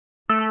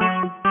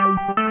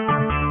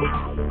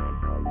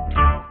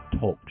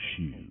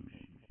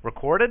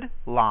Recorded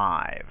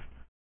live.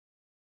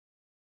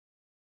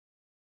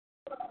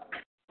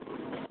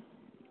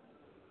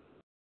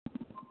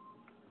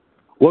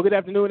 Well, good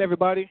afternoon,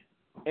 everybody,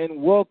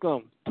 and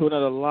welcome to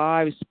another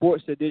live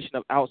sports edition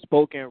of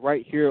Outspoken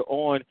right here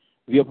on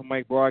the Open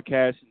Mic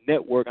Broadcast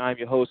Network. I'm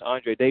your host,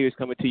 Andre Davis,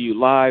 coming to you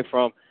live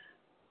from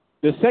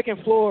the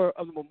second floor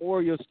of the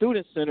Memorial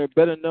Student Center,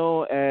 better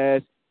known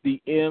as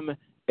the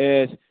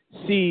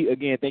MSC.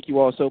 Again, thank you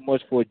all so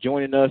much for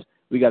joining us.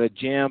 We got a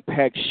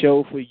jam-packed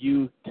show for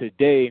you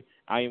today.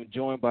 I am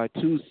joined by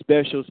two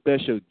special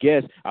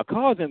guests. I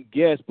call them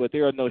guests, but they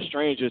are no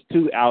strangers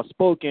to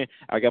Outspoken.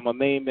 I got my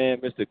main man,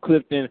 Mr.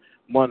 Clifton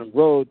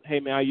Monroe. Hey,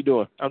 man, how you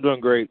doing? I'm doing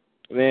great.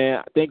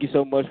 Man, thank you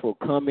so much for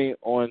coming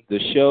on the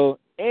show.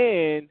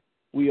 And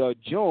we are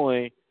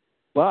joined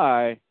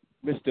by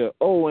Mr.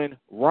 Owen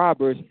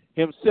Roberts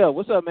himself.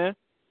 What's up, man?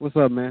 What's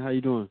up, man? How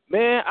you doing?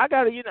 Man, I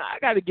gotta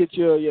get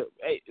your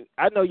hey,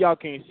 I know y'all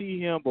can't see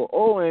him, but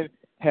Owen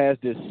has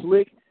this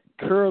slick,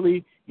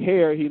 curly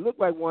hair. He looked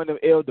like one of them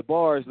El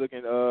DeBar's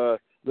looking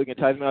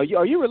types. Man,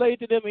 are you related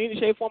to them in any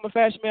shape, form, or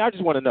fashion, man? I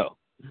just want to know.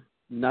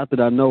 Not that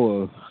I know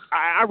of.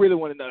 I really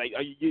want to know. Like,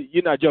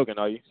 you're not joking,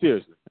 are you?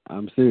 Seriously?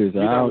 I'm serious.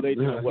 You're not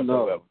related to them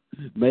whatsoever. No.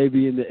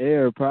 Maybe in the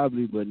air,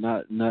 probably, but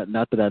not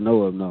that I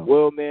know of. No.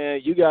 Well,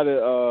 man, you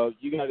gotta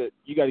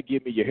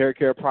give me your hair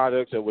care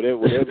products or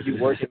whatever you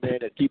working, man,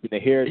 that's keeping the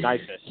hair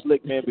nice and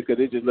slick, man, because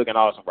it's just looking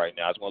awesome right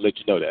now. I just want to let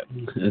you know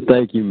that.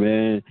 Thank you,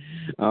 man.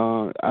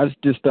 I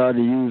just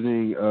started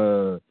using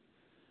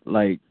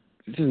like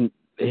just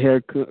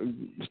hair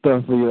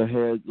stuff for your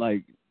hair,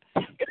 like.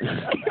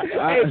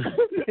 I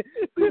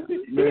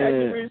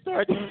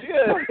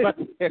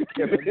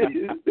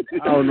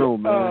don't know,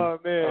 man. Oh,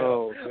 man.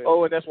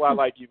 Oh, and that's why I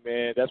like you,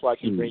 man. That's why I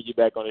keep bringing you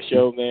back on the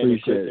show, man.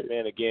 Appreciate it.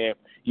 Man, again,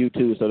 you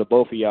too. So to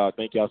both of y'all,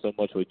 thank y'all so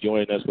much for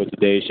joining us for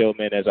today's show,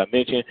 man. As I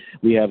mentioned,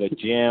 we have a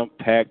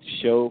jam-packed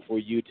show for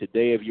you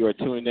today. If you are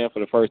tuning in for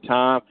the first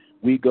time,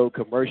 we go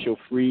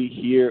commercial-free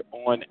here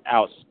on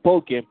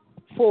Outspoken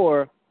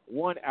for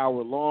 1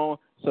 hour long.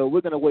 So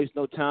we're going to waste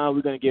no time.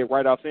 We're going to get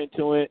right off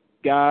into it.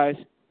 Guys,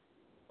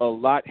 a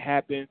lot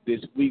happened this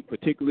week,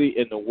 particularly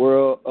in the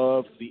world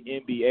of the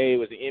NBA. It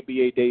was the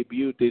NBA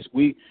debut this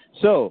week.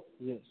 So,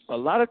 yes, a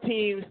lot of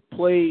teams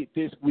played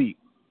this week.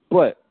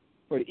 But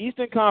for the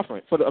Eastern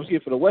Conference, for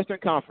the Western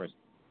Conference,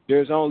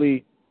 there's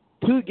only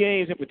two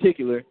games in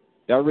particular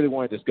that I really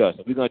want to discuss.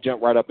 And we're going to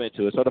jump right up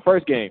into it. So the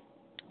first game,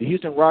 the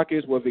Houston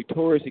Rockets were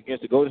victorious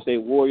against the Golden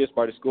State Warriors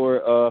by the score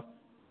of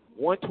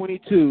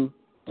 122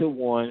 to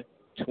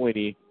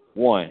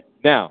 121.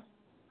 Now,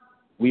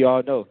 we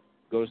all know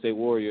Golden State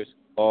Warriors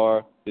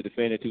are the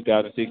defending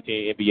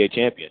 2016 NBA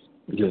champions.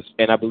 Yes.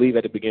 And I believe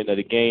at the beginning of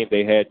the game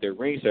they had their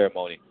ring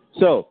ceremony.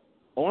 So,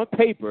 on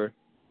paper,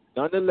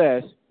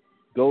 nonetheless,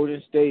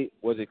 Golden State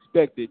was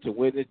expected to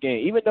win this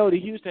game. Even though the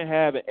Houston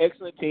have an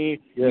excellent team,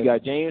 yes. You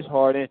got James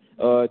Harden.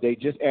 They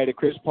just added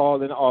Chris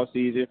Paul in the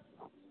offseason.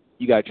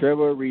 You got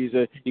Trevor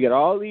Ariza. You got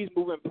all these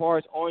moving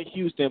parts on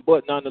Houston,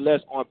 but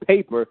nonetheless, on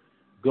paper,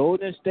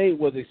 Golden State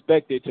was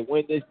expected to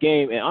win this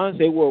game. And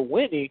honestly, they were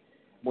winning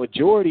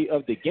majority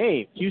of the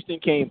game. Houston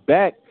came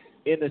back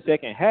in the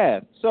second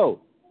half.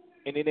 So,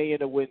 and then they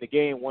ended up winning the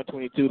game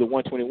 122 to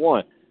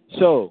 121.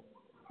 So,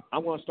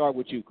 I'm going to start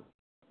with you.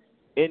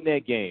 In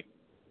that game,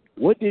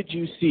 what did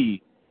you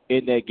see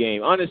in that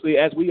game? Honestly,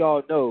 as we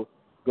all know,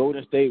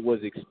 Golden State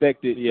was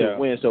expected to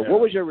win. So, what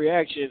was your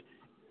reaction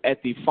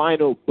at the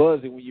final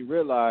buzzer when you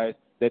realized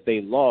that they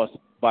lost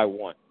by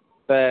one?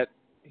 That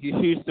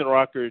Houston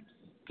Rockets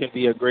can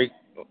be a great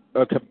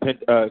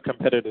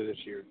competitor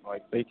this year.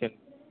 Like, they can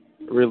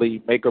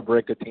really make or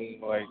break a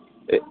team. Like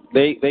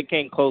they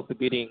came close to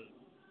beating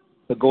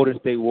the Golden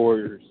State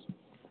Warriors.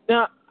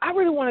 Now, I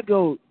really want to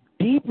go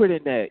deeper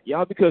than that,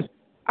 y'all, because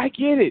I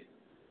get it.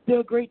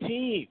 They're a great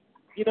team.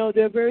 You know,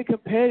 they're a very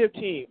competitive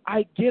team.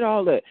 I get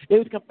all that. They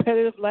was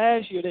competitive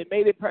last year. They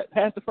made it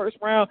past the first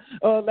round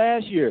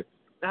last year.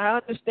 Now, I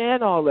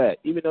understand all that,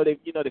 even though they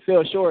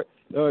fell short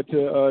to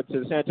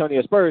the San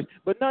Antonio Spurs.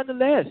 But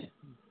nonetheless,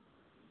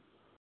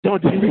 don't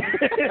do it.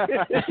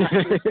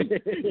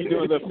 You're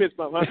doing a little fist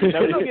bump. Now, we're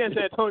going to get in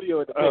San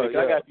Antonio in a minute.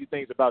 I got a few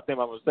things about them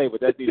I'm going to say,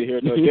 but that's neither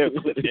here nor there.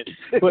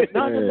 But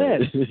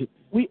nonetheless,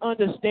 we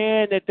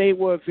understand that they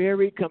were a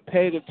very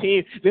competitive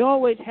team. They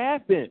always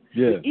have been.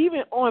 Yeah.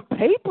 Even on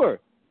paper,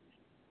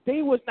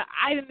 they was not.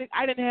 I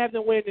didn't have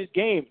them win this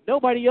game.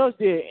 Nobody else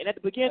did. And at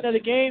the beginning of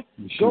the game,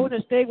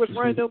 Golden State was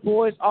running them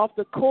boys off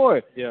the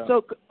court. Yeah.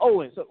 So,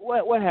 Owen,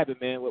 what happened,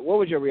 man? What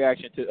was your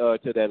reaction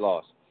to that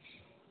loss?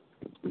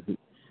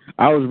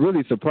 I was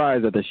really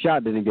surprised that the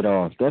shot didn't get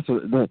off.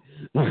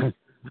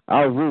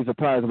 I was really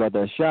surprised about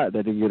that shot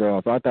that didn't get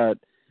off. I thought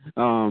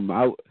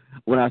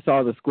when I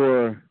saw the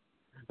score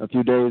a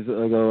few days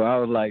ago, I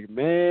was like,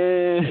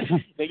 man.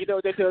 Now, you know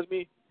what that tells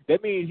me?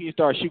 That means he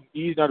started shooting.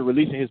 He's not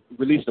releasing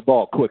the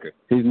ball quicker.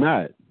 He's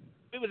not.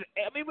 But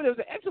it was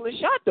an excellent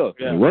shot, though.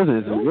 Yeah. It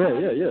wasn't.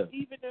 Yeah.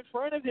 Even in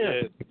front of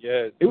him.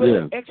 Yes. It was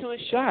an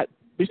excellent shot.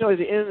 But, at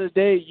the end of the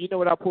day, you know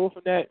what I pull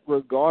from that,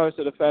 regardless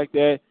of the fact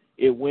that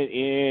it went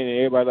in,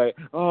 and everybody like,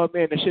 oh,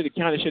 man, they should have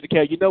counted, should have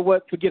counted. You know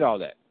what? Forget all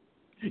that.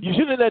 You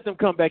shouldn't have let them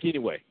come back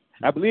anyway.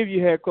 I believe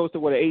you had close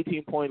to, an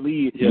 18-point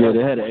lead. Yeah, they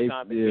had an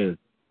 8.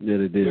 Yeah,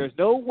 they did. There's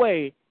no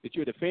way that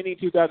you're defending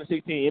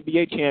 2016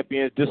 NBA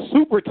champions, the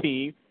super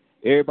team.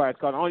 Everybody's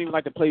calling. I don't even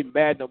like to play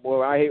Madden no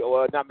more. I hate,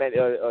 not Madden,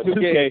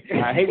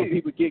 2K. I hate when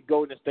people get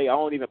Golden State. I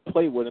don't even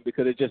play with them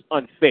because it's just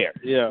unfair.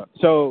 Yeah.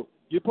 So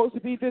you're supposed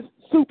to be this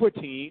super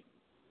team.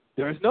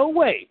 There's no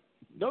way,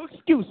 no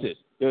excuses.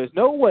 There's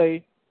no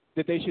way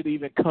that they should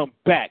even come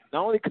back.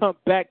 Not only come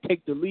back,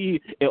 take the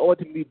lead, and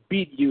ultimately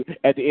beat you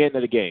at the end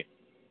of the game.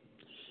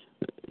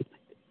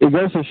 It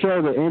goes to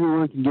show that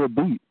anyone can get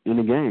beat in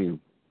a game.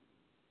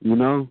 You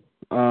know,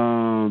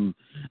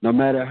 no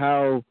matter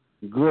how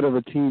good of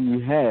a team you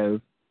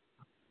have,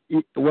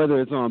 whether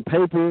it's on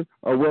paper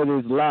or whether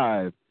it's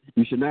live,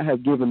 you should not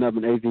have given up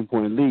an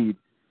 18-point lead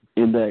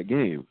in that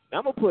game.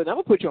 I'm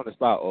gonna put you on the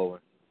spot, Owen.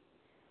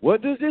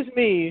 What does this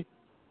mean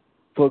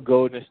for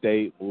Golden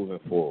State moving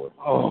forward?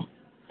 Oh.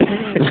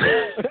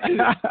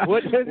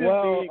 What does it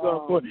mean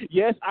going forward?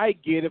 Yes, I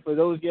get it. For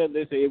those of you that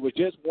listen, it was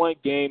just one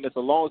game. It's a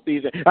long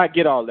season. I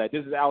get all that.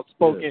 This is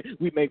outspoken. Yeah.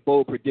 We make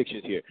bold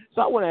predictions here.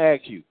 So I want to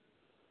ask you,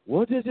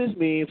 what does this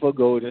mean for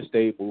Golden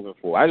State moving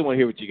forward? I just want to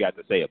hear what you got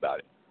to say about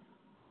it.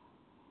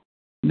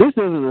 This is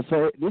not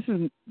this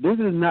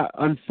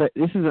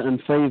is an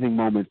unfazing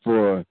moment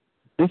for.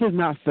 This is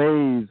not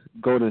phase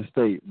Golden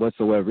State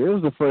whatsoever. It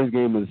was the first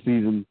game of the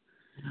season.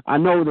 I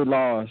know they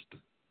lost,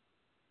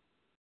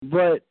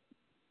 but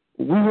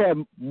we have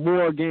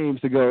more games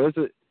to go.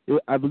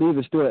 I believe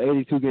it's still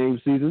an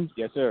 82-game season.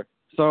 Yes, sir.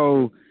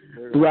 So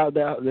throughout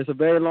that, it's a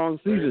very long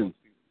season.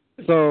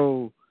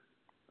 So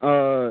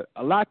a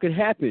lot could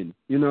happen,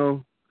 you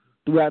know,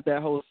 throughout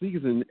that whole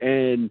season,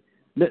 and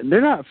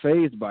they're not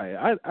fazed by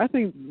it. I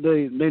think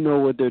they know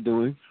what they're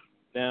doing.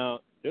 Now,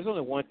 there's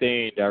only one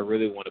thing that I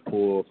really want to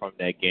pull from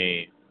that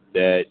game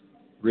that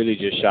really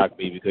just shocked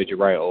me, because you're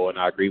right, Owen.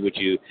 I agree with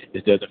you.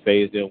 This doesn't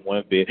faze them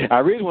one bit. I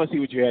really want to see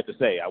what you had to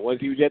say. I want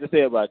to see what you had to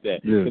say about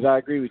that, because I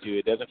agree with you.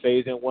 It doesn't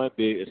faze them one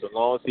bit. It's a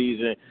long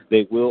season.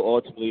 They will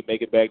ultimately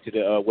make it back to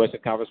the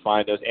Western Conference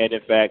Finals and, in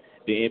fact,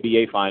 the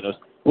NBA Finals.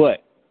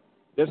 But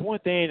there's one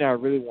thing that I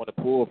really want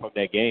to pull from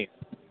that game,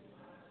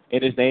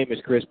 and his name is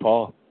Chris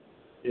Paul.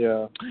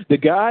 Yeah. The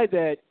guy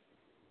that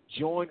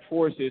joined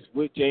forces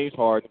with James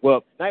Harden.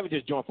 Well, not even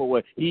just joined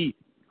forces. He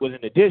was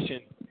an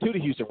addition to the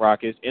Houston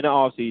Rockets in the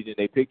offseason.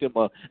 They picked him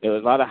up. There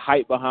was a lot of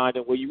hype behind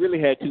him. Well, you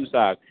really had two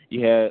sides.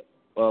 You had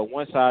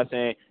one side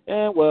saying,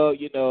 well,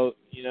 you know,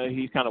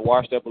 he's kind of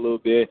washed up a little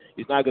bit.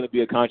 He's not going to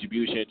be a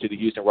contribution to the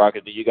Houston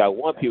Rockets. Then you got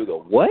one people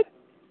go, what?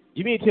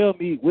 You mean to tell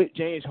me with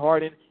James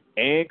Harden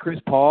and Chris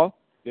Paul,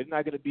 they're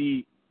not going to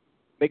be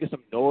making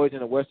some noise in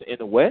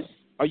the West?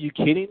 Are you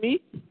kidding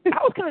me?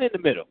 I was kind of in the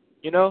middle,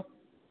 you know.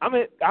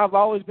 I've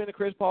always been a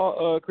Chris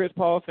Paul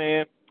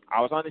fan.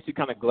 I was honestly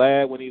kind of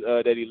glad when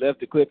that he left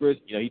the Clippers.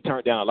 You know, he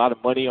turned down a lot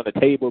of money on the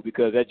table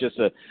because that's just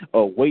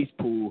a waste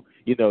pool,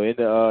 you know,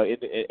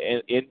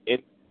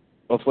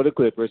 for the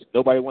Clippers.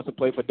 Nobody wants to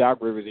play for Doc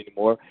Rivers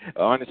anymore.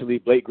 Honestly,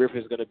 Blake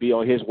Griffin's going to be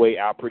on his way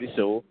out pretty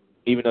soon,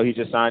 even though he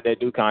just signed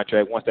that new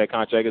contract once that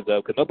contract is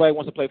up, because nobody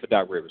wants to play for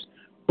Doc Rivers.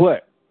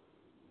 But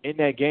in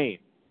that game,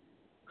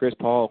 Chris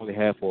Paul only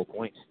had 4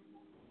 points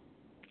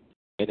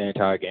in the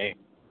entire game.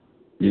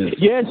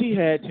 Yes, he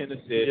had 10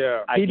 assists.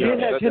 Yeah, he did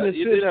have 10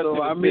 assists,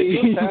 though. I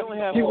mean,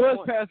 he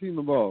was passing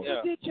the ball.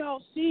 Yeah. Did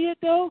y'all see it,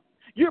 though?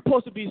 You're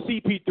supposed to be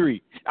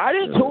CP3. I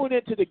didn't tune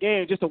into the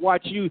game just to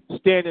watch you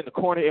stand in the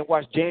corner and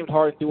watch James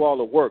Harden do all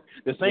the work.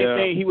 The same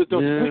thing he was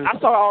doing. Yeah. I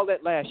saw all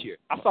that last year.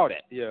 I saw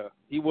that. Yeah,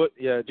 he would.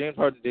 Yeah, James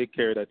Harden did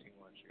carry that team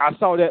last year. I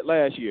saw that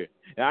last year.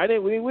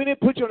 And we didn't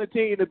put you on the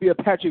team to be a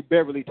Patrick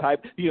Beverly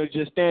type, you know,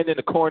 just stand in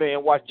the corner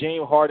and watch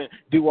James Harden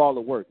do all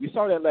the work. We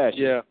saw that last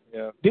year.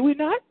 Yeah. Did we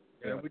not?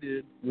 Yeah, we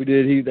did. We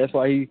did. That's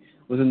why he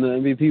was in the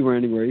MVP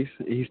running race.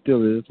 He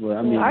still is. But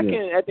I mean,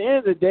 can, at the end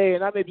of the day,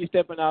 and I may be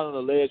stepping out on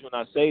the ledge when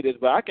I say this,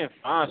 but I can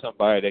find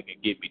somebody that can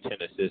give me 10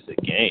 assists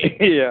a game.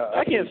 Yeah,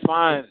 I can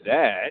find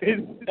that.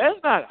 That's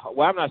not.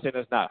 Well, I'm not saying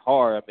that's not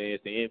hard. I mean,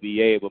 it's the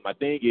NBA, but my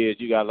thing is,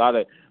 you got a lot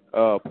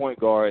of point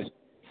guards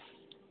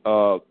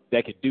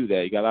that can do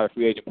that. You got a lot of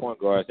free agent point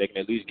guards that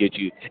can at least get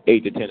you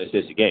 8 to 10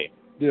 assists a game.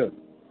 Yeah.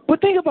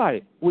 But think about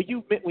it. When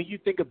you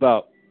think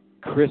about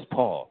Chris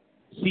Paul,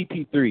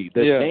 CP3,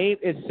 the name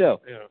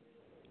itself,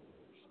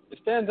 it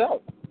stands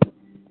out.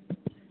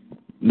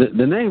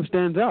 The name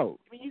stands out.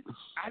 I mean,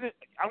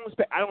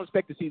 I don't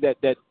expect to see that.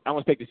 I don't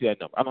expect to see that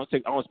number. I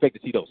don't expect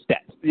to see those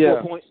stats.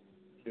 Yeah. 4 points.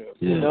 Yeah.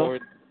 You know?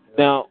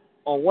 Now,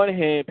 on one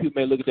hand, people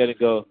may look at that and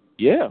go,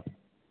 "Yeah,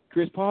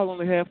 Chris Paul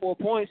only had 4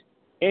 points,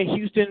 and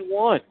Houston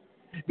won."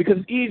 Because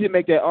it's easy to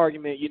make that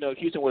argument. You know, if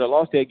Houston would have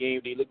lost that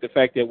game, then you look at the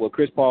fact that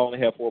Chris Paul only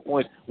had 4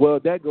 points. Well,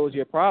 that goes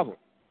your problem.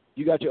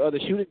 You got your other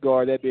shooting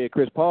guard, that being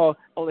Chris Paul,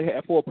 only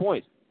had 4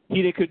 points.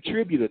 He didn't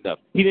contribute enough.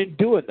 He didn't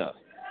do enough.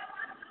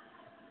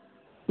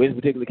 But in this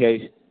particular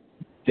case,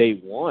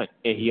 they won,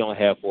 and he only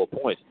had 4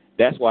 points.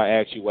 That's why I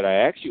asked you what I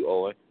asked you,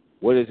 Owen.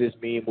 What does this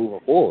mean moving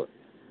forward?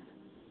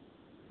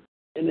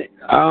 And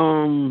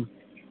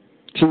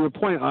To your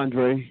point,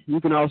 Andre, you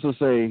can also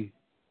say,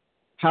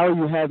 how are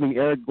you having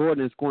Eric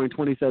Gordon scoring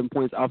 27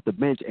 points off the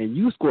bench and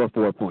you score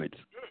 4 points?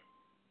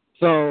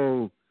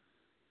 So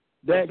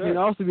that can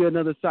also be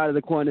another side of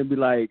the coin and be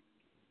like,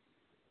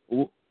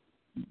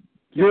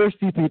 you're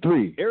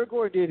CP3. Eric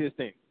Gordon did his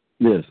thing.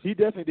 Yes. He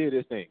definitely did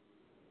his thing.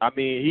 I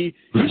mean, he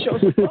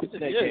showed some bumps in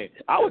that game.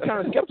 I was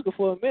kind of skeptical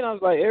for a minute. I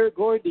was like, Eric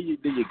Gordon, do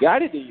you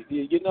got it?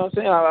 You know what I'm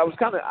saying? I was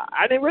kind of,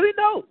 I didn't really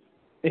know.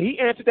 And he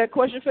answered that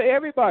question for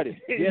everybody.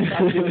 Yes,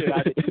 I still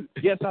got it.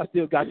 Yes, I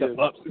still got the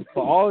bumps.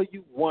 For all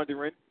you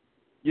wondering,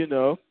 you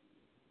know,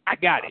 I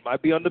got it. I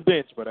might be on the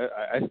bench, but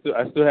I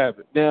still have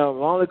it. Now, the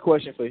only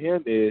question for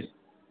him is,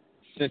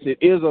 since it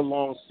is a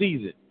long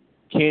season,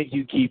 can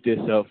you keep this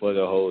up for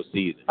the whole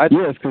season?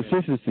 Yes,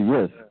 consistency,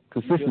 yes.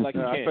 Consistency. Like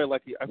I feel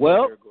like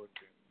well, Eric Gordon.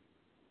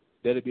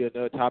 That'll be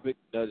another topic,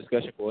 another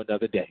discussion for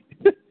another day.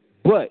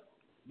 But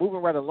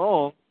moving right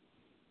along,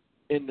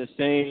 in the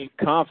same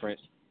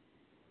conference,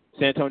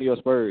 San Antonio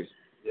Spurs.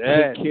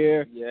 Yes. Took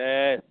care.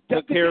 Yes.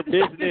 Took care of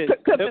business.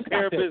 Took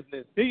care of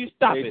business. Do you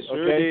stop They it?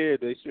 sure Okay? did.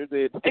 They sure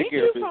did. Take Ain't care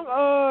you of business.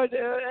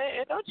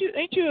 from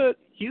ain't you a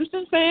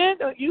Houston fan?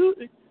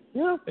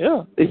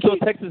 Yeah. It's still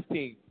a Texas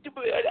team. I'm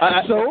a Yeah,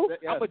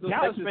 Dallas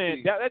Texas fan.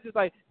 team. That's just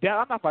like I'm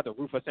not about to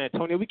root for San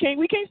Antonio. We can't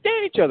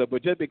stand each other,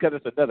 but just because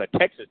it's another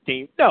Texas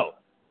team, no.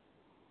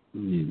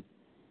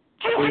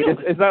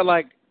 It's not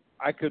like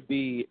I could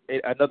be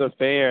another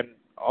fan.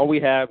 All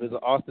we have is an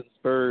Austin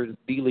Spurs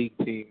D-League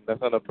team.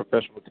 That's not a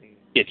professional team.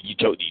 Yeah,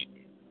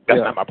 that's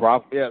not my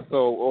problem. Yeah,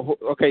 so,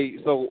 okay,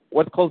 so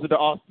what's closer to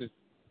Austin?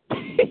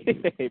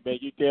 Hey, man,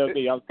 you tell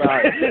me. I'm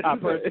sorry. I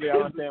personally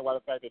understand why the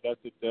fact that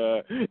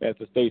that's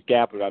the state's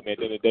capital. I mean, at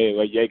the end of the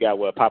day, you got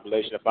a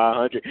population of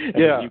 500.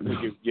 Yeah.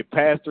 You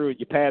pass through,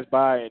 you pass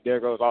by, and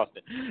there goes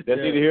Austin. That's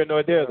neither here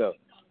nor there, though.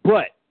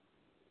 But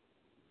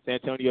San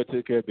Antonio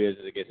took care of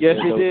business against Yes,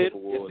 the they did.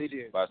 Timberwolves Yes, they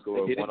did. by a score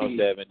of They did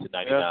 107 to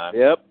 99.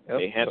 Yep.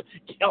 They handled.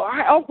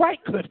 All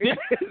right, Clifton.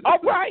 All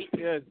right.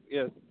 Yes.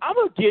 I'm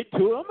gonna get to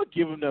it. I'm gonna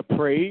give them the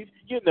praise.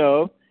 You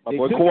know, My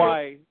boy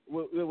Kawhi.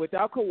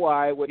 Without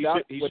Kawhi,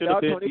 without been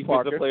Tony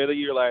Parker, Defensive Player of the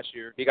Year last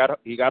year. He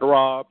got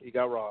robbed.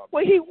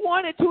 Well, he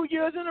won it 2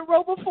 years in a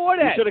row before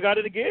that. He should have got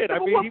it again. But I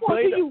mean, what he more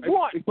played. do you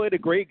want? He played a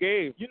great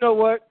game. You know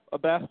what?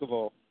 Of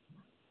basketball.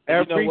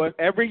 You know what?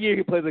 Every year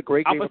he plays a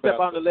great game. I'm gonna step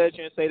on the ledge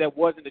here and say that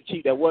wasn't a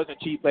cheat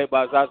play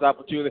by Zaza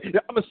Pachulia.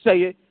 I'm gonna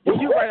say it.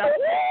 You're right.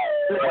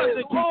 That wasn't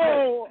a cheat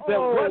play. That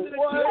wasn't a cheat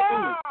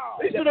play.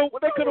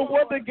 They could have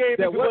won the game.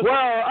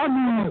 I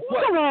mean,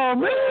 come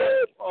on, man.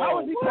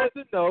 How was he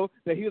supposed to know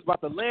that he was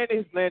about to land in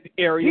his landing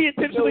area? He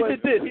intentionally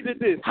did this. He did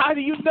this. How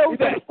do you know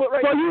that?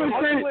 So you were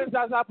saying in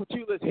Zaza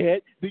Pachulia's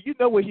head. Do you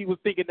know what he was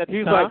thinking at the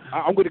He's time? like,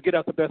 I'm going to get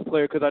out the best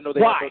player because I know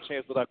they have no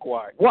chance without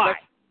Kawhi. Why?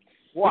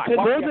 Why? for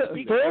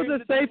the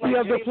safety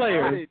of the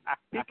players.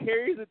 He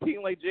carries a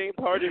team like James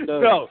Harden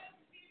does. No.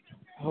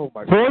 Oh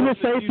my For God. the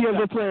safety of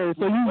the players.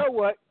 So You know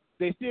what?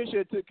 They still should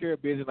have took care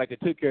of business like they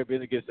took care of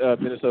business against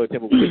Minnesota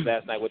Timberwolves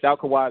last night without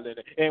Kawhi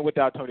Leonard and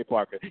without Tony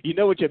Parker. You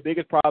know what your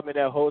biggest problem in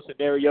that whole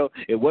scenario?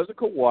 It wasn't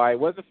Kawhi. It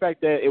wasn't the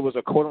fact that it was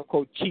a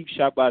quote-unquote cheap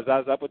shot by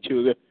Zaza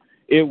Pachulia.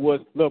 It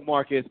was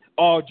LaMarcus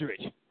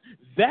Aldridge.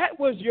 That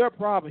was your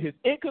problem. His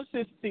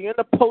inconsistency in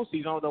the postseason.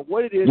 I don't know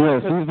what it is.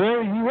 Yes, he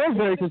was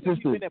very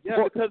consistent.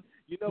 Yeah, because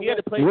you know he had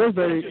to play. He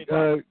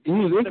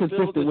was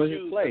inconsistent with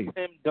his play.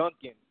 Tim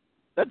Duncan.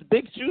 That's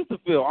big shoes to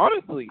fill,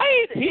 honestly.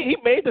 He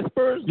made the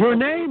Spurs. Your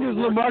name is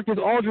LaMarcus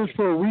Aldridge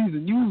for a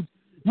reason.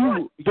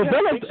 You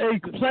developed a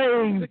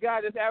playing He's a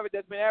guy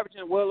that's been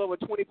averaging well over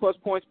 20-plus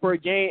points per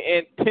game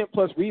and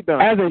 10-plus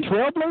rebounds. as a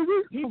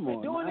trailblazer. He's Come been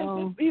on doing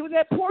now. this. He was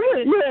at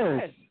Portland.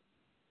 Yes.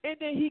 And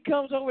then he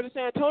comes over to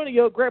San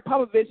Antonio. Greg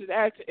Popovich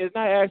is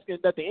not asking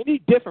nothing any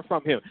different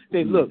from him.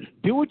 Says, look,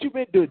 do what you've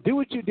been doing. Do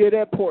what you did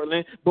at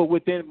Portland, but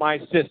within my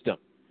system.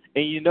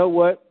 And you know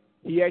what?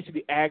 He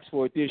actually asked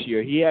for it this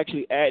year.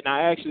 And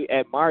I actually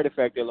admire the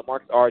fact that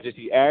LaMarcus Aldridge,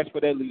 he asked for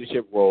that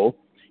leadership role,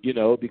 you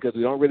know, because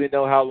we don't really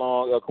know how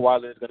long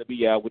Kawhi Leonard is going to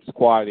be out with his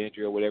quad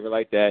injury or whatever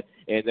like that.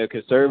 And they're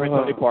conserving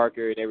Tony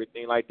Parker and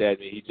everything like that.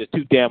 I mean, he's just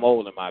too damn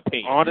old, in my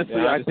opinion. Honestly,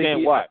 and I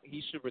understand why.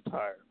 He should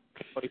retire.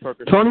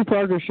 Tony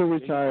Parker should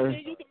retire. And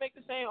you can make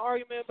the same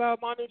argument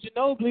about Manu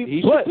Ginobili.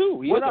 He should too.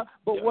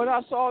 What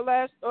I saw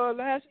last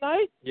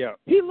night, Yeah.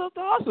 he looked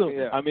awesome.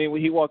 Yeah. I mean,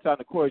 when he walked out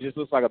the court, it just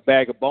looks like a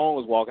bag of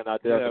bones walking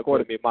out there on the court.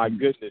 I mean, my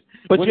goodness.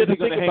 But when you is have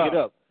he to going think to hang it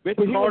about up? Vince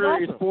But he was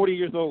Carter is awesome. 40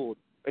 years old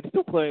and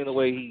still playing the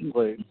way he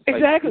plays.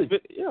 Exactly.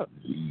 Yeah.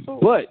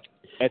 But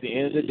at the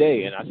end of the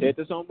day, and I said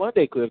this on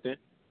Monday, Clifton,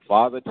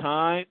 Father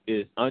Time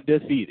is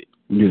undefeated.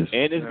 Yes.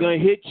 And it's going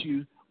to hit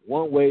you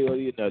one way or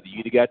the other. You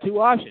either got two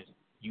options.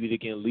 You either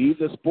can leave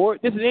the sport.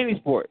 This is any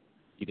sport.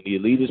 You can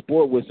either leave the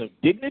sport with some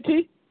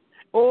dignity,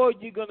 or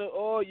you're gonna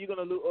lose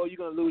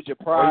your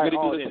pride. Or you're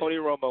going to do the Tony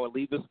Romo and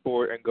leave the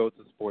sport and go to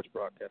sports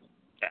broadcast.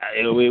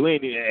 We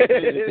ain't even at the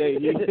end of the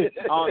day.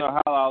 I don't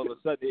know how all of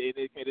a sudden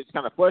it's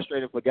kind of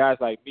frustrating for guys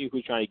like me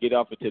who's trying to get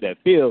off into that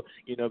field,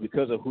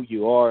 because of who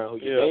you are and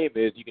who your name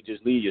is. You can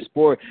just leave your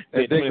sport,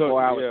 and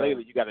 24 hours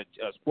later, you got a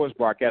sports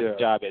broadcasting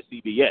job at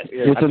CBS.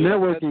 It's a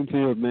networking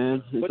field,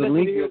 man. It's a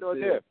link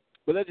there.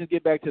 But let's just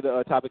get back to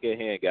the topic at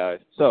hand, guys.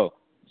 So,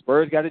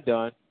 Spurs got it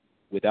done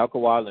without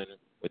Kawhi Leonard,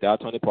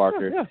 without Tony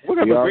Parker. Yeah, we're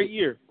going to have a great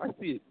year. I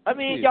see it. I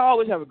mean, y'all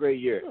always have a great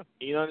year.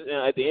 Yeah.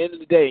 At the end of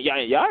the day,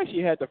 y'all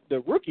actually had the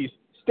rookies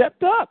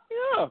stepped up.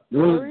 Yeah.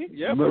 Murray.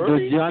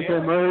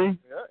 DeJounte Murray.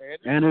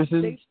 Yeah,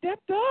 Anderson. They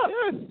stepped up.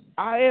 Yes.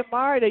 I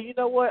admire that. You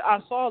know what?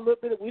 We saw a little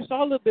bit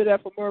of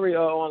that from Murray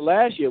on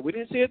last year. We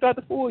didn't see it throughout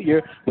the full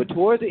year, but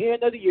towards the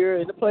end of the year,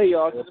 in the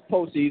playoffs, in the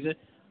postseason,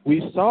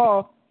 we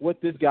saw what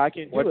this guy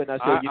can do. And I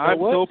said, I'm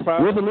so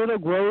proud. With a little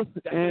growth,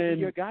 that's and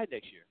your guy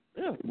next year.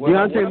 Yeah.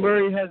 DeJounte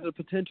Murray has the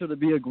potential to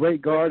be a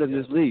great guard in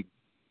this league.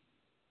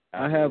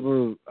 I have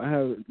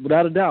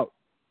without a doubt,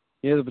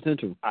 he has the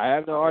potential. I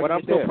have no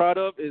argument. What I'm so proud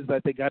of is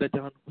that they got it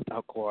done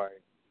without Kawhi.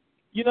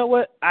 You know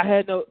what? I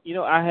had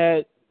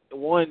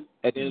one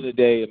at the end of the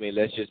day. I mean,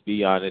 let's just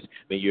be honest.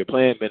 I mean, you're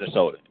playing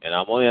Minnesota, and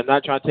I'm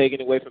not trying to take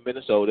anything away from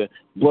Minnesota,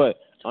 but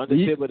under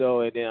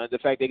Thibodeau and then the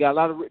fact they got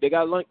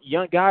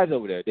young guys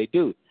over there. They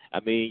do. I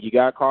mean, you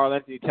got Karl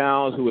Anthony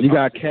Towns, who is you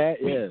got Cat,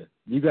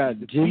 you got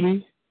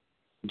Jimmy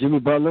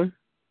Butler.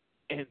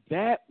 And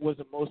that was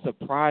the most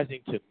surprising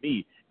to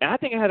me. And I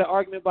think I had an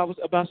argument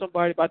about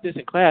somebody about this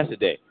in class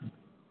today.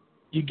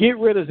 You get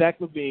rid of Zach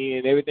LaVine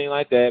and everything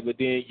like that, but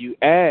then you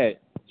add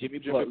Jimmy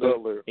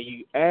Butler and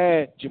you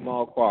add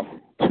Jamal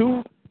Crawford.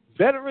 2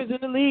 veterans in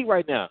the league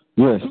right now.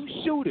 Yes. 2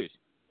 shooters.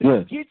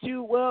 Yes. Get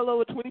you well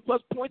over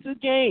 20-plus points a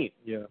game.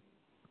 Yeah.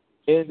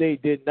 And they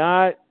did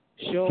not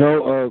show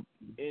up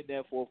in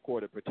that fourth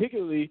quarter,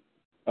 particularly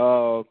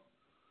I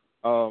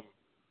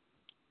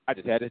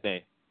just had his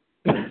name.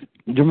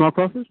 Jamal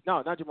Crawford?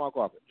 No, not Jamal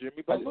Crawford.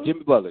 Jimmy Butler?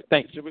 Jimmy Butler.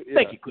 Thank you,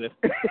 Cliff.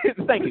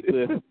 Thank you,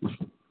 Cliff.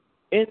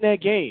 In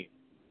that game,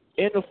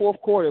 in the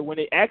fourth quarter, when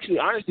it actually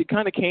honestly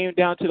kind of came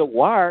down to the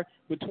wire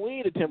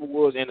between the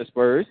Timberwolves and the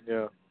Spurs,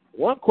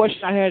 one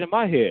question I had in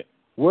my head,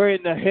 where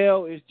in the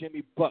hell is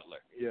Jimmy Butler?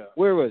 Yeah.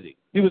 Where was he?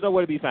 He was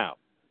nowhere to be found.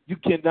 You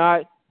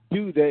cannot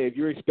do that if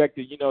you're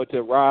expected,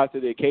 to rise to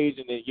the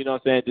occasion and,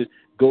 just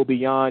go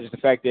beyond just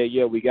the fact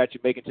that, we got you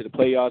making to the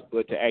playoffs,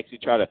 but to actually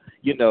try to,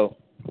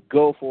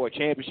 go for a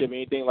championship or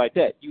anything like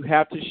that. You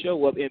have to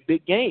show up in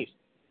big games.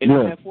 And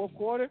in that fourth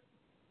quarter,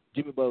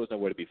 Jimmy Butler was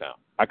nowhere to be found.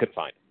 I couldn't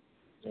find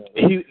him.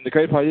 Yeah. The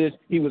crazy part is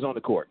he was on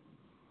the court.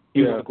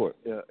 He was on the court.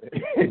 Yeah.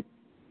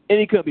 And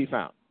he couldn't be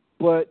found.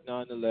 But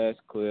nonetheless,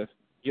 Cliff,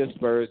 your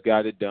Spurs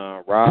got it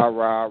done. Rah,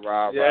 rah,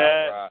 rah,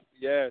 rah.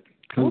 Yes.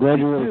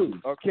 Congratulations.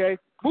 Okay?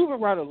 Moving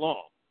right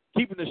along.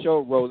 Keeping the show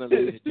rolling,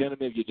 ladies and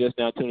gentlemen. If you're just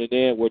now tuning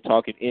in, we're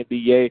talking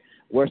NBA,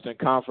 Western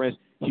Conference,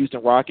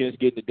 Houston Rockets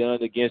getting it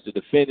done against the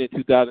defending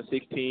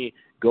 2016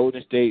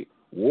 Golden State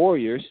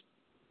Warriors.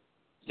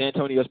 San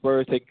Antonio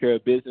Spurs taking care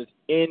of business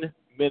in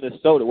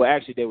Minnesota. Well,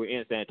 actually, they were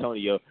in San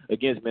Antonio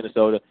against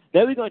Minnesota.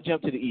 Then we're going to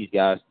jump to the East,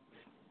 guys.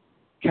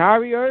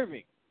 Kyrie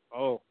Irving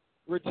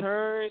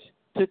returns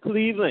to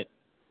Cleveland.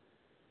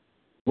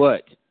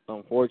 But,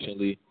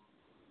 unfortunately,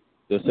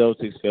 the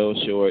Celtics fell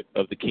short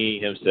of the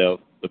king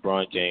himself,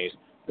 LeBron James,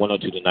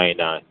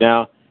 102-99.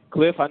 Now,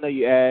 Cliff, I know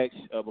you asked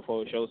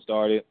before the show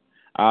started.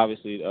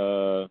 Obviously,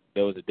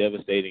 there was a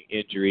devastating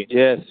injury.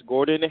 Yes,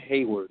 Gordon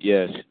Hayward.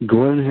 Yes,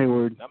 Gordon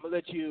Hayward. I'm gonna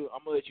let you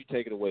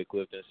take it away,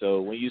 Clifton.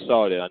 So when you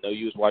saw that, I know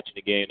you was watching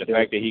the game. The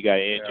fact that he got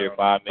injured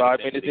 5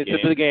 minutes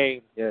into the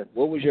game. Yes.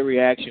 What was your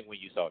reaction when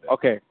you saw that?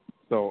 Okay,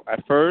 so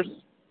at first,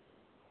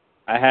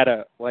 I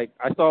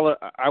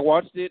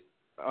watched it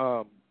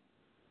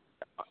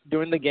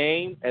during the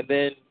game, and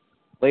then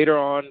later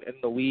on in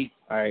the week,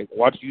 I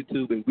watched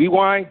YouTube and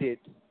rewind it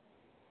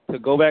to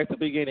go back to the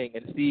beginning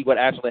and see what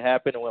actually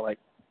happened and went like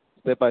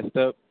step by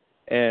step.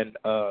 And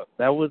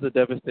that was a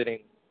devastating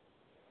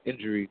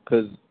injury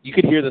because you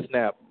could hear the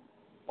snap.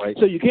 Right?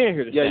 So you can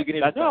hear the snap. Yeah, you can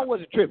hear the snap. I know I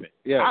wasn't tripping.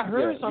 Yeah, I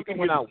heard something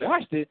when I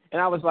watched it,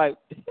 and I was like,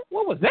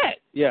 what was that?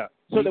 Yeah.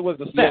 So there was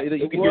a snap. Yeah,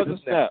 you could hear the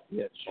snap.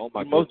 Yeah. Oh,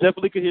 my goodness. Most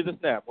definitely could hear the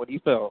snap when he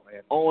fell,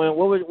 man. Owen,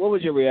 what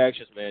was your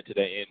reactions, man, to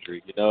that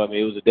injury? It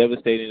was a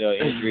devastating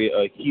injury,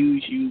 a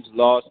huge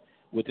loss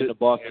within the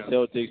Boston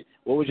Celtics.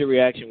 What was your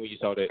reaction when you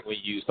saw the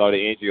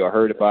injury or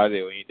heard about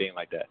it or anything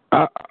like that?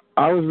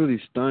 I was really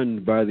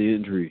stunned by the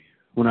injury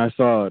when I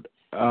saw it.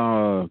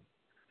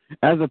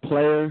 As a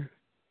player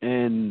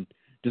and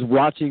just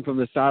watching from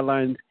the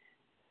sidelines,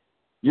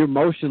 you're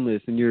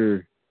motionless and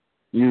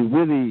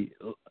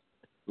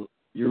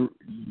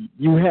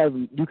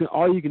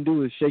all you can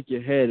do is shake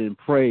your head and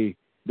pray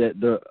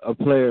that a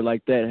player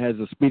like that has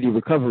a speedy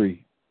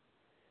recovery,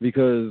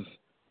 because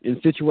in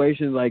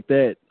situations like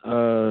that,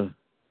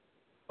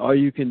 all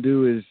you can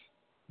do is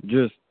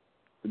just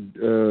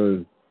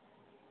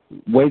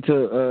wait till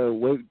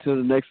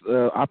the next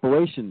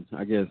operation,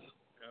 I guess.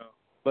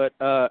 But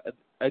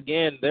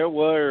again, there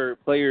were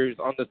players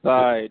on the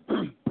side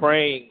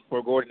praying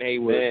for Gordon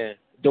Hayward. Man.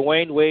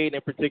 Dwayne Wade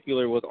in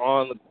particular was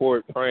on the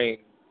court praying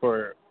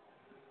for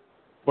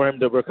for him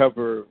to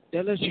recover.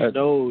 That lets you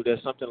know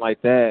that something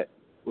like that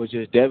was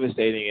just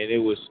devastating, and it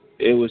was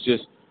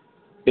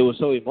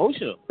so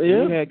emotional.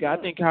 Yeah. I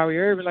think Kyrie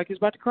Irving like he's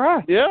about to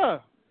cry. Yeah.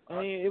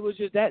 I mean, it was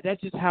just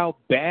that's just how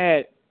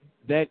bad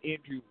that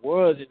injury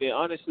was. And then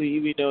honestly,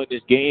 even though in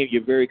this game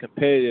you're very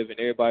competitive and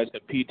everybody's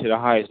competing to the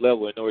highest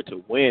level in order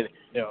to win,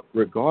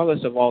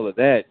 regardless of all of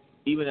that,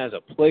 even as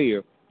a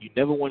player, you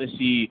never want to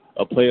see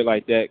a player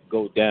like that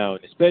go down,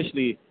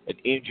 especially an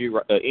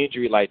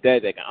injury like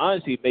that can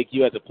honestly make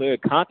you as a player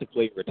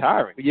contemplate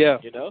retiring. Yeah.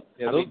 You know?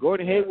 Yeah, I mean,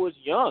 Gordon Hayward was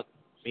young.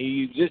 I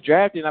mean, he just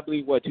drafted, I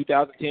believe,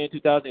 2010,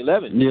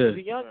 2011. Yeah. He's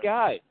a young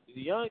guy.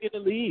 He's young in the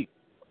league.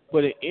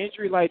 But an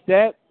injury like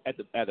that, at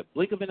the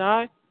blink of an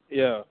eye,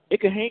 it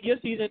can hang your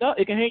season up.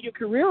 It can hang your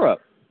career up.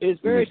 It's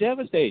very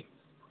devastating.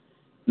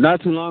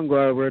 Not too long ago,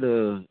 I read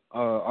an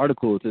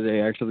article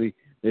today, actually.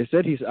 They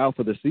said he's out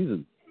for the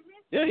season.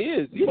 Yeah, he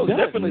is. He's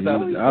definitely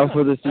out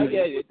for the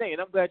season. And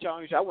I'm glad y'all.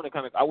 I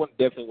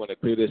definitely want to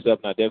clear this up,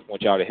 and I definitely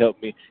want y'all to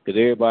help me because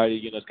everybody,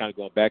 is kind of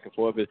going back and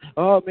forth.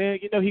 Oh man,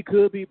 he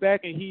could be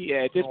back, and he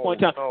at this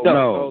point in time.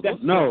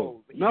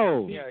 No.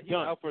 Yeah, he's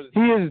out for the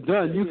season. He is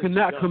done. You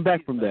cannot come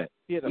back from that.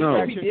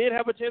 If he did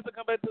have a chance to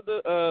come back to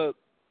the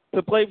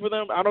to play for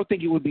them, I don't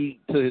think it would be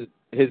to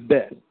his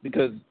best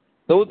because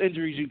those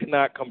injuries you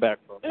cannot come back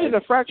from. There's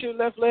a fractured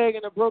left leg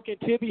and a broken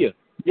tibia.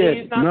 Yes,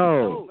 he's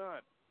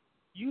not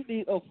You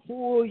need a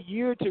full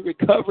year to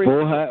recover.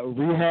 Full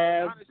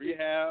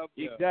rehab.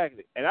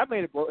 Exactly. And I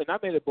made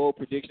a bold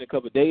prediction a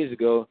couple of days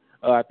ago.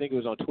 I think it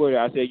was on Twitter.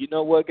 I said, you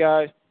know what,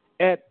 guys?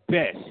 At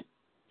best,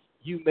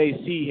 you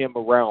may see him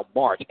around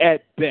March.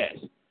 At best.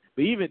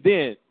 But even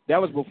then,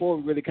 that was before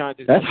we really kind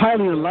of. That's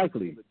highly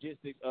unlikely. The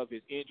logistics of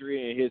his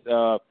injury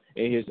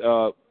and his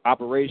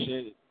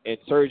operation and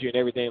surgery and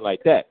everything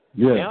like that.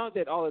 Yeah. Now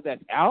that all of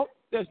that's out,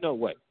 there's no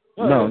way.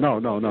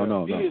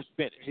 No. He is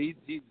finished. He's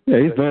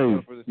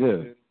done.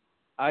 Yeah.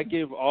 I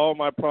give all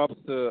my props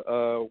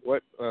to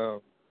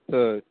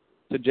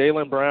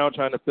Jaylen Brown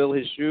trying to fill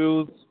his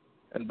shoes,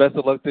 and best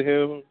of luck to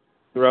him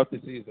throughout the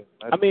season.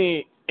 I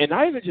mean, and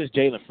not even just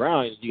Jaylen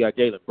Brown. You got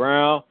Jaylen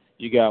Brown.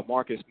 You got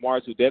Marcus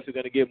Smart, who's definitely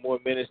going to get more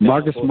minutes.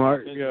 Marcus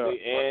Smart. And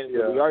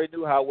we already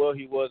knew how well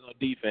he was on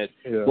defense.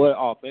 Yeah. But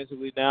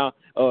offensively now,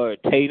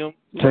 Tatum.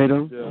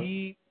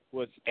 He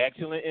was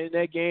excellent in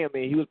that game. I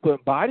mean, he was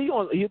putting body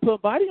on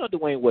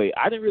Dwayne Wade.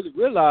 I didn't really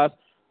realize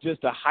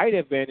just the height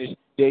advantage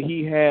that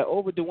he had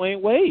over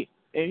Dwayne Wade.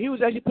 And he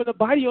was actually putting a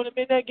body on him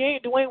in that game.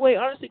 Dwayne Wade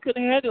honestly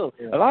couldn't handle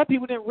him. Yeah. A lot of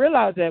people didn't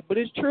realize that, but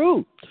it's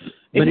true.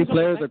 Many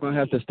players are going to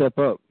have to step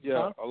up.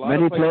 Yeah,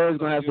 Many players are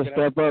going to have to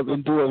step up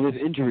and do it with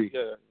injury.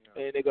 Yeah.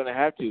 And they're going to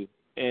have to.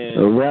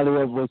 And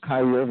rather up with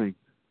Kyrie Irving.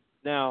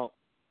 Now,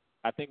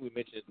 I think we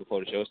mentioned this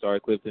before the show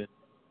started, Clifton.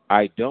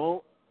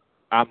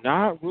 I'm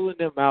not ruling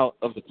them out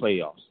of the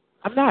playoffs.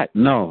 I'm not.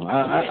 No,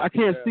 I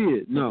can't see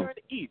it. No. If they're in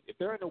the East, if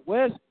they're in the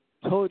West,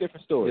 totally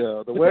different story.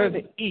 Yeah, the West,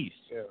 in the East,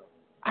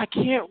 I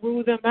can't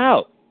rule them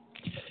out.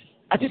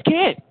 I just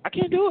can't. I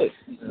can't do it.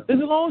 Yeah.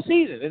 It's a long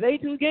season. It's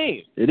 82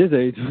 games. It is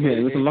 82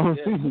 games. It's a long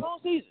season. It's a long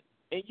season.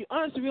 And you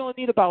honestly only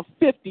need about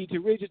 50 to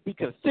really just be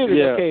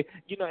considered, okay,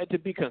 and to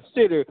be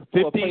considered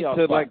 50 for a playoff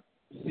to, spot.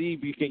 See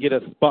if you can get a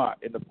spot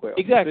in the playoffs.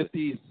 Exactly.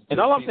 50, and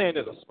all I'm saying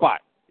is a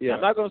spot. Yeah.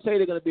 I'm not going to say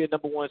they're going to be a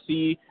number one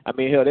seed. I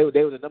mean, hell, they were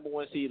the number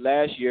one seed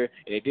last year,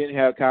 and they didn't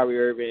have Kyrie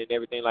Irving and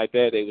everything like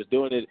that. They was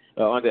doing it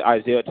under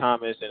Isaiah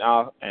Thomas and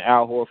Al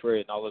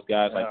Horford and all those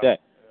guys like that.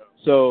 Yeah.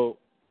 So,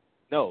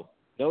 no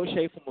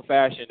shape, form, or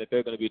fashion that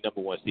they're going to be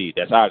number one seed.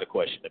 That's out of the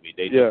question. I mean,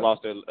 they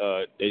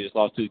just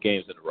lost 2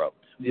 games in a row.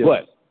 Yeah.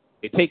 But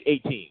it takes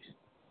 8 teams.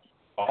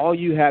 All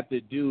you have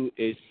to do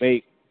is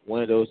make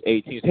one of those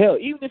 8 teams. Hell,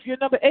 even if you're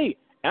number 8,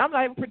 and I'm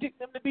not even predicting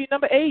them to be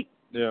number 8.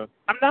 Yeah.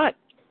 I'm not.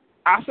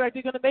 I feel like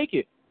they're going to make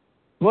it.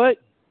 But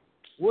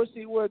we'll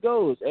see where it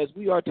goes. As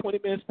we are 20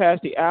 minutes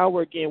past the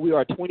hour. Again, we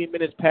are 20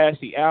 minutes past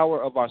the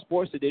hour of our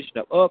sports edition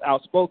of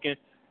Outspoken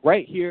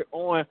right here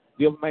on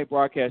the Open Mic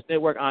Broadcast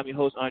Network. I'm your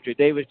host, Andre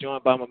Davis,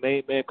 joined by my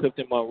main man,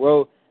 Clifton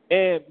Monroe,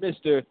 and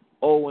Mr.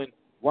 Owen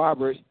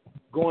Roberts,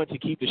 going to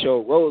keep the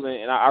show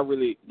rolling. And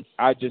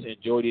I just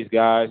enjoy these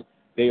guys.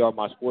 They are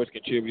my sports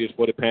contributors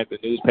for the Panther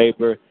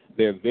newspaper.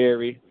 They're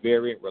very,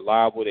 very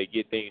reliable. They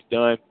get things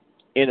done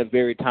in a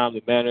very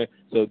timely manner.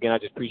 So, again, I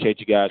just appreciate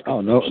you guys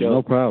coming to the show.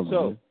 No problem.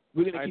 So,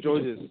 we're going to keep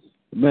enjoy this.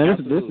 Man,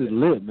 this is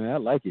lit, man. I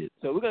like it.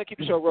 So, we're going to keep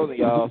the show rolling,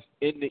 y'all,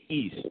 in the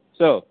East.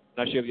 So,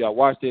 not sure if y'all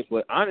watched it,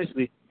 but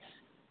honestly,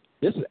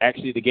 this is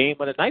actually the game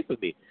of the night for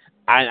me.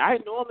 I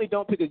normally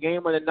don't pick a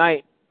game of the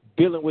night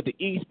dealing with the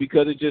East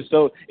because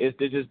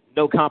there's just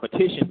no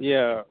competition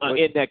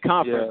in that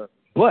conference. Yeah.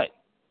 But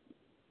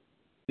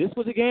this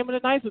was a game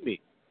of the night for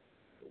me.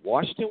 The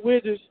Washington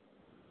Wizards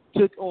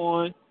took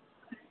on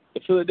the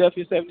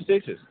Philadelphia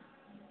 76ers.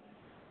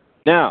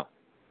 Now,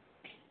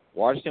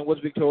 Washington was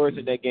victorious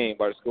in that game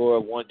by the score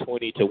of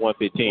 120 to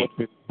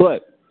 115.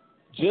 But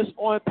just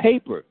on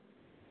paper,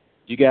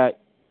 you got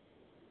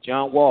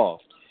John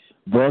Wall,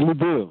 Bradley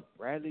Beal.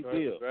 Bradley,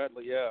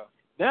 yeah.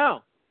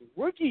 Now,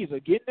 rookies are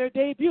getting their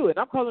debut, and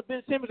I'm calling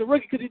Ben Simmons a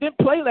rookie because he didn't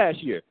play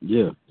last year.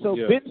 Yeah. So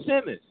Ben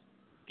Simmons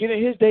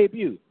getting his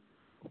debut.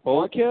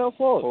 Markelle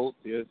Fultz,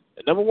 yes.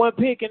 the number 1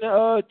 pick in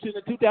the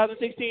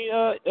 2017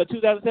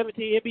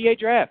 NBA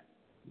draft,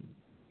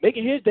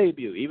 making his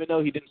debut, even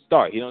though he didn't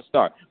start. He don't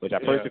start, which I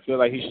personally feel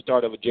like he should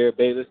start over Jared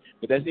Bayless,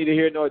 but that's neither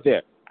here nor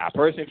there. I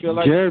personally feel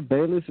like Jared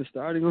Bayless is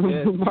starting over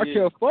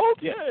Markelle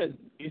Fultz? Yes.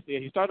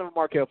 He's starting over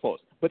Markelle Fultz.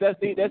 But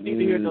that's neither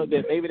here nor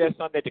there. Maybe that's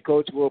something that the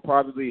coach will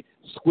probably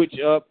switch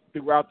up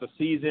throughout the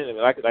season. And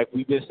like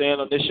we've been saying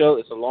on this show,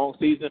 it's a long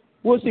season.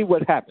 We'll see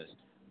what happens.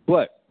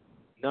 But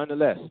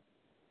nonetheless,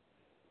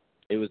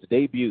 it was the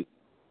debut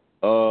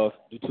of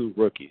the 2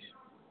 rookies.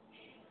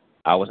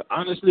 I was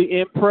honestly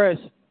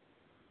impressed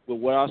with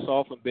what I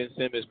saw from Ben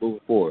Simmons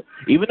moving forward.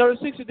 Even though the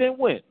Sixers didn't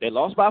win, they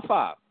lost by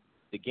 5.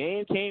 The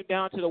game came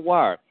down to the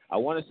wire. I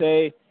want to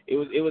say it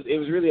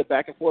was really a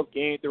back and forth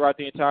game throughout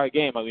the entire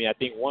game. I mean, I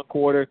think one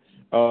quarter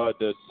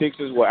the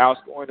Sixers were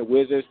outscoring the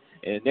Wizards,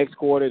 and the next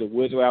quarter the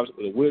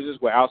Wizards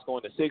were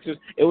outscoring the Sixers.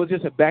 It was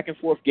just a back and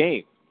forth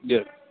game. Yeah.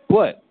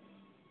 But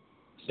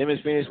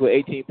Simmons finished with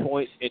 18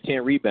 points and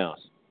 10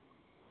 rebounds.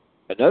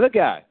 Another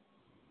guy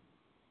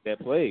that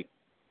played.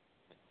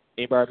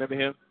 Anybody remember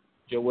him?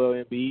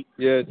 Joel Embiid.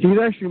 Yeah, he's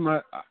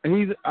actually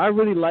I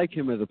really like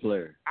him as a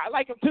player. I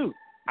like him too.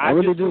 I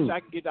really just do. wish I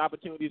could get the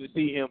opportunity to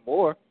see him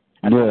more.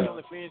 I think he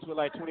only finished with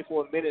like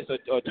 24 minutes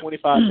or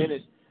 25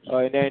 minutes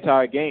in that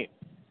entire game.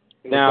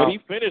 Now, but he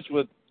finished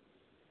with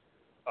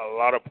a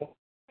lot of points.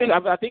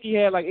 I think he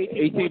had like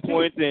 18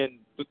 points and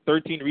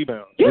 13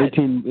 rebounds. Yeah.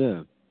 18,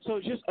 yeah. So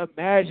just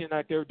imagine,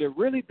 like, they're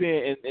really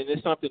been, and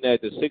it's something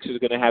that the Sixers are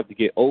going to have to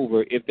get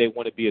over if they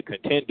want to be a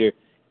contender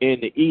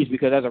in the East.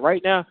 Because as of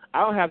right now,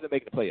 I don't have them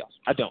making the playoffs.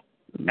 I don't.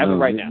 As of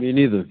right now. Me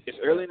neither. It's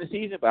early in the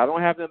season, but I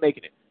don't have them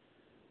making it.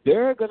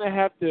 They're going to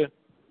have to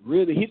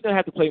really, he's going to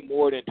have to play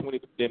more than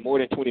 20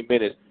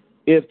 minutes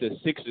if the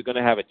Sixers are going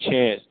to have a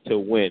chance to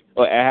win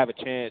or have a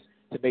chance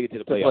to make it to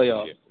the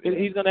playoffs. Yeah.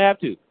 He's going to have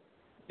to.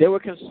 They were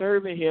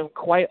conserving him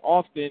quite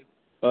often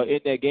in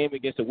that game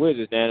against the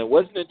Wizards. Now, and it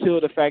wasn't until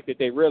the fact that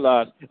they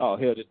realized, oh,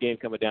 hell, this game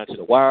coming down to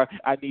the wire.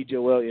 I need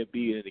Joel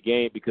Embiid in the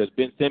game because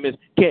Ben Simmons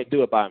can't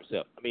do it by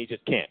himself. I mean, he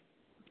just can't.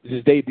 This is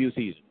his debut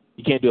season.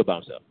 He can't do it by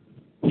himself.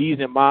 He's,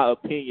 in my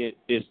opinion,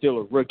 is still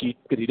a rookie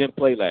because he didn't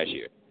play last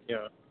year.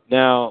 Yeah.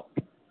 Now,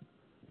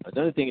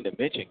 another thing to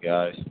mention,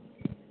 guys,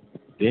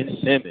 Ben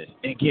Simmons,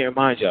 and keep in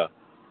mind, y'all,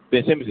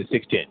 Ben Simmons is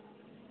 6'10".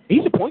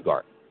 He's a point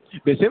guard.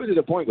 Ben Simmons is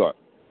a point guard.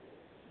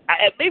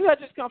 Maybe I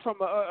just come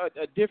from a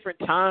different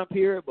time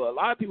period, but a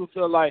lot of people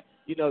feel like,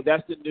 you know,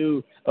 that's the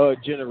new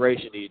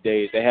generation these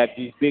days. They have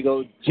these big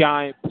old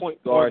giant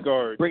point guards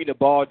bringing the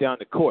ball down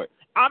the court.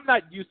 I'm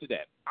not used to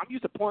that. I'm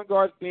used to point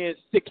guards being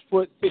 6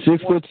 foot,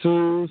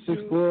 6'2",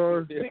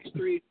 6'4",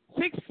 6'3",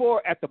 6'4"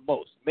 at the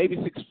most, maybe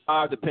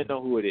 6'5", depending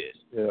on who it is.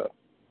 Yeah.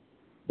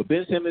 But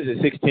Ben Simmons is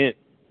 6'10",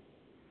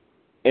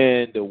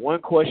 and the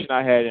one question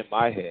I had in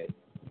my head,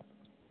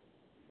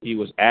 he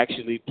was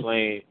actually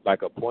playing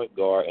like a point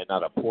guard and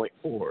not a point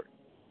forward.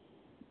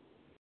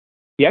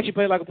 He actually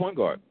played like a point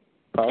guard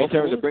in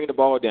terms of bringing the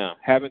ball down,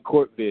 having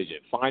court vision,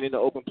 finding the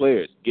open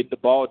players, getting the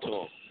ball to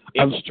them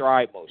in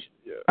stride motion.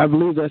 Yeah. I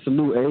believe that's a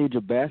new age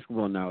of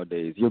basketball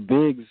nowadays. Your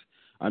bigs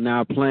are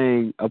now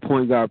playing a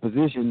point guard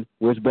position,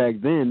 which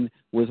back then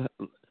was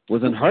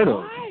unheard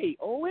of. Why?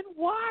 Oh, and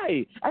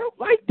why? I don't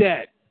like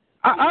that.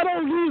 I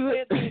don't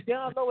use it.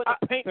 Down low in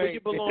the paint where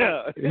you belong.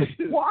 Yeah.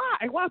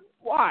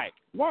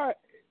 Why?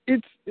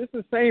 It's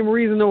the same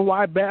reason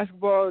why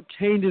basketball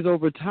changes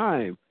over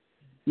time.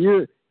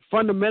 Your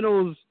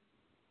fundamentals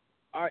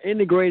are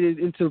integrated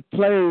into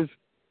players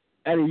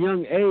at a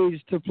young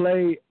age to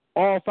play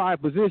all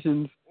 5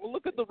 positions. Well,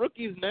 look at the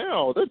rookies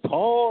now. They're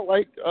tall.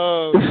 Like,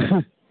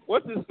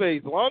 what's his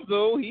face?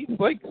 Lonzo, he's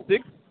like 6.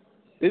 Is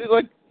it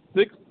like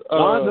 6?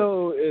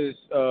 Lonzo is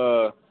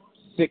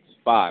 6'5".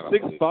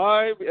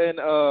 6'5", and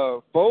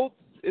Fultz,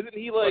 isn't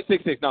he like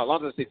 6'6"? No,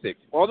 Lonzo's 6'6".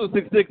 Lonzo's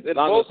 6'6", and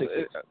Lonzo's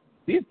Fultz, 6'6".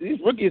 These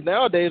rookies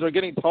nowadays are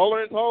getting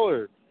taller and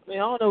taller. I mean,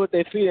 I don't know what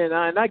they're feeding,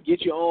 and I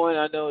get you on.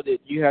 I know that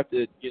you have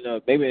to, you know,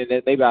 maybe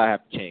I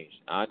have to change.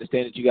 I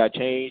understand that you got to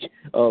change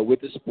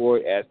with the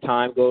sport as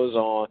time goes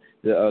on.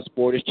 The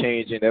sport is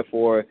changing.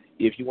 Therefore,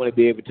 if you want to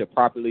be able to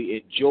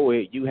properly enjoy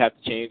it, you have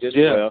to change as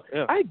well.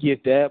 Yeah. I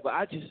get that, but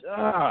I just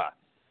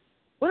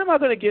when am I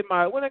going to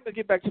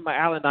get back to my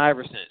Allen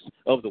Iversons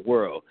of the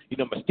world? You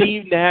know, my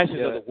Steve Nashes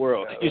of the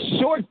world. Your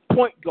short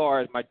point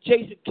guards, my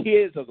Jason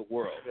Kidds of the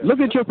world. Look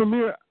at your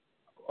premier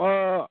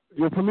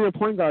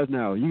point guards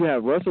now. You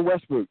have Russell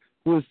Westbrook,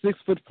 who is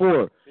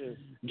 6'4",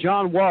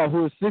 John Wall,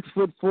 who is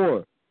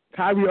 6'4",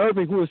 Kyrie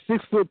Irving, who is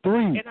 6'3".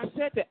 And I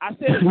said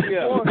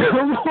 6'4".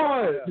 Come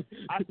on.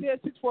 I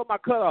said 6'4" my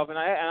cutoff, and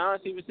I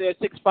honestly even said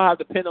 6'5",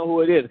 depending on who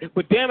it is.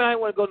 But damn it, I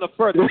didn't want to go no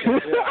further.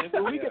 And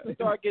when we get to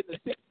start getting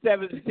the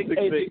 6'7",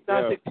 6'8",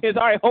 6'9", 6'10",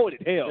 all right, hold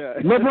it, hell. Yeah.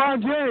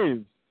 LeBron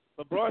James.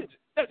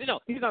 No,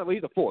 he's not.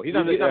 He's a 4. He's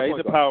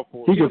a power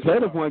forward. He can play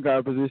the point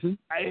guard position,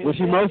 which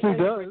he mostly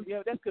does.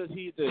 Yeah, that's because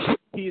he's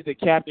the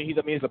captain. He's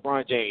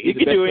LeBron James. He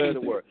can do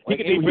anything.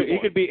 He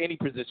could be any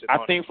position. I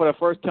think for the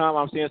first time,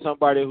 I'm seeing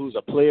somebody who's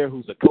a player,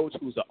 who's a coach,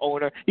 who's an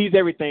owner. He's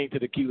everything to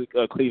the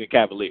Cleveland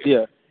Cavaliers.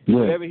 Yeah. Yeah.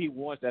 Whatever he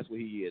wants, that's what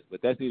he is.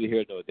 But that's neither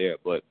here nor there.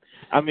 But,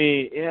 I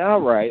mean, yeah,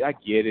 all right, I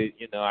get it.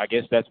 You know, I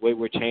guess that's the way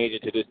we're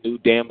changing to this new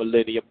damn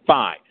millennium.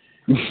 Fine.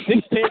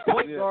 6'10"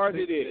 point guards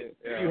it is.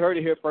 Yeah. You heard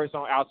it here first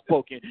on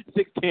Outspoken.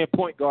 6'10"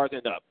 point guards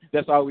and up.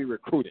 That's all we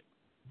recruited.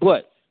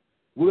 But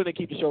we're going to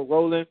keep the show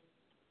rolling.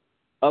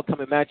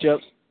 Upcoming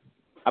matchups.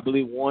 I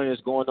believe one is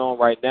going on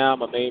right now.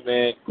 My main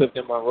man,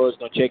 Clifton Monroe, is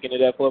going to check into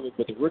that for me.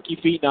 But the rookie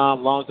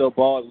phenom, Lonzo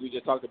Ball, as we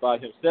just talked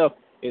about himself,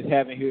 is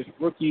having his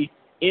rookie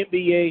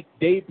NBA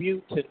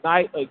debut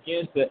tonight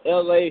against the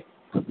L.A.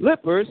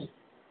 Clippers.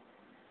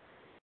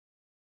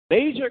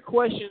 Major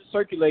questions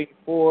circulating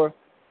for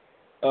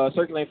a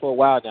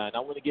while now, and I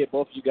want to get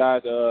both of you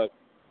guys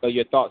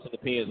your thoughts and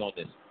opinions on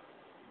this.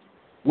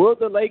 Will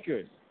the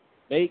Lakers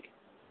make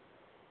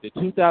the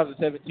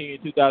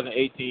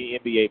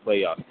 2017-2018 NBA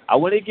playoffs? I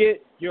want to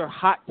get your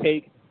hot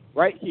take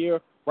right here,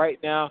 right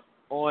now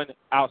on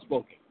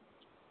Outspoken.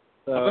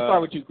 I'm going to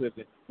start with you,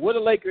 Clifton. Will the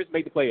Lakers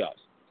make the playoffs?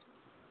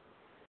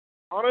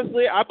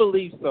 Honestly, I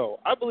believe so.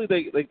 I believe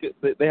they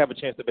have a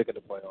chance to make it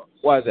the playoffs.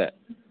 Why is that?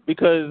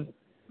 Because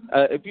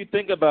if you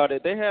think about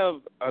it, they have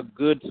a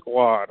good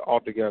squad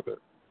altogether.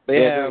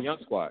 They have a young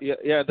squad.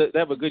 Yeah, they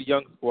have a good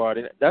young squad,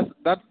 and that's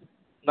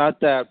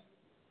not that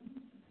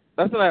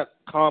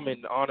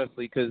common,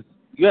 honestly, because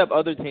you have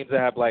other teams that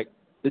have like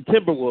the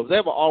Timberwolves. They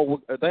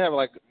have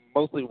like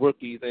mostly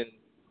rookies, and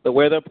the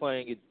way they're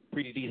playing is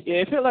pretty decent. Yeah,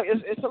 it feel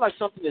like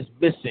something is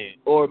missing,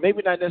 or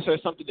maybe not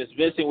necessarily something that's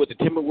missing with the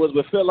Timberwolves,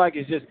 but feel like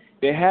it's just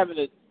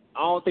I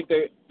don't think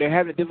they're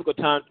having a difficult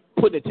time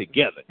putting it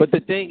together. But the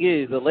thing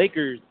is, the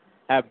Lakers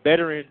have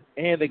veterans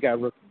and they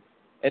got rookies,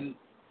 and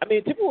I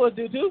mean Timberwolves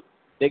do too.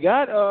 They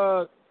got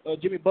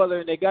Jimmy Butler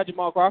and they got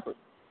Jamal Crawford.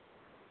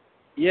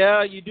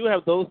 Yeah, you do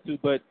have those two,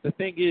 but the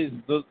thing is,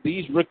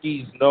 these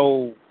rookies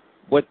know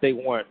what they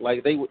want.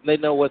 Like they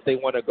know what they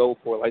want to go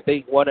for. Like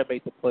they want to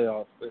make the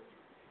playoffs.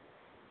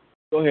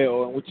 Go ahead,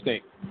 Owen. What you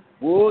think?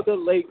 Will the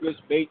Lakers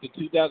make the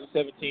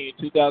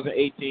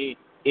 2017-2018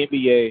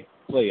 NBA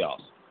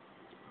playoffs?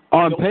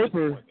 On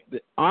paper,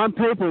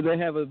 they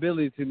have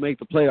ability to make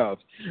the playoffs.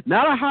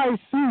 Not a high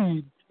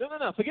seed.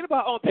 No. Forget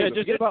about on paper.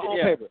 Forget about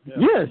on paper. Yeah.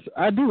 Yes,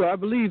 I do. I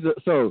believe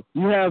that. So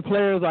you have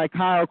players like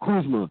Kyle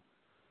Kuzma,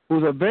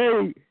 who's a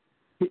very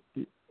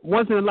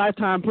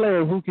once-in-a-lifetime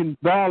player who can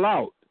ball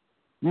out.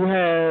 You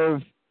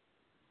have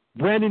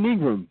Brandon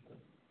Ingram,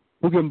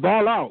 who can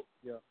ball out.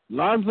 Yeah.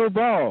 Lonzo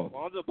Ball,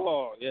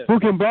 yeah. who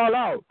can ball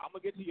out. I'm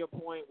going to get to your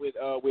point with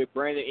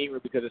Brandon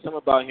Ingram because there's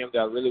something about him that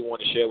I really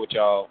want to share with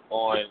y'all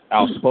on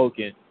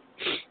Outspoken.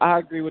 I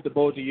agree with the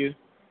both of you.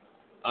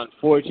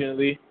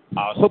 Unfortunately,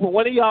 I was hoping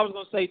one of y'all was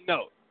going to say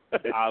no.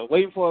 I was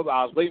waiting for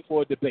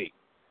a debate.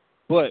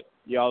 But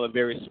y'all are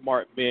very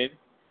smart men,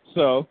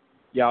 so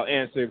y'all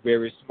answered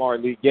very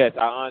smartly. Yes,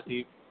 I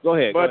honestly – go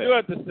ahead. What I do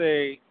have to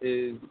say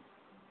is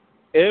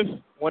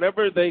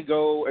whenever they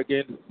go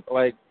against –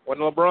 like when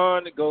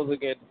LeBron goes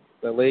against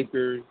the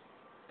Lakers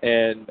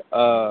and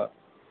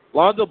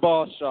Lonzo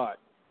Ball shot,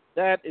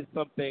 that is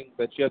something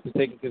that you have to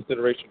take in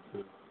consideration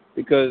too,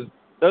 because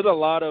there's a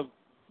lot of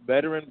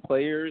veteran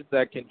players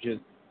that can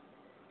just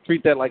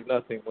treat that like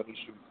nothing when he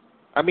shoots.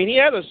 I mean, he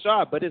has a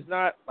shot, but it's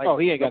not like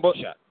he ain't got no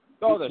shot.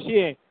 No,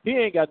 he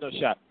ain't got no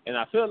shot. And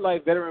I feel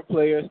like veteran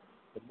players,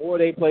 the more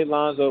they play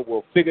Lonzo,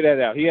 will figure that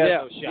out. He has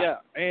no shot. Yeah,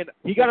 and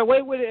he got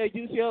away with it at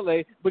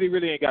UCLA, but he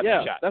really ain't got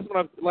no shot. That's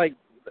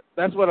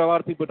what a lot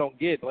of people don't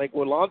get. Like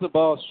with Lonzo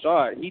Ball's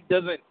shot, he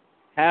doesn't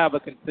have a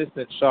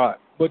consistent shot.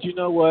 But you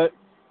know what?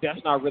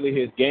 That's not really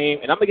his game.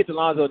 And I'm going to get to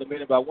Lonzo in a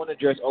minute, but I want to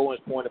address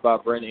Owen's point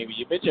about Brandon Ingram.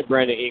 You mentioned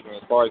Brandon Ingram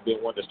as far as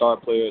being one of the star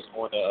players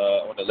on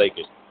the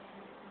Lakers.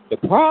 The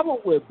problem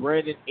with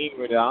Brandon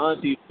Ingram that I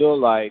honestly feel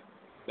like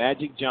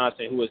Magic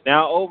Johnson, who is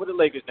now over the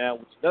Lakers now,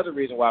 which is another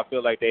reason why I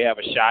feel like they have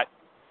a shot,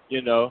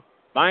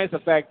 minus the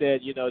fact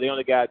that, they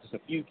only got just a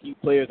few key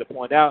players to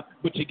point out,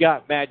 but you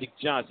got Magic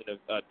Johnson,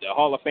 the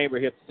Hall of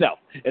Famer himself.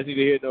 That's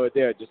neither here nor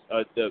there, just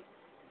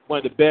one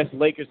of the best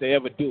Lakers to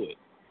ever do it.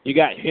 You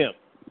got him.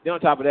 Then on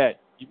top of that,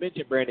 you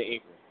mentioned Brandon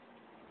Ingram.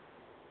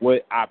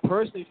 What I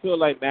personally feel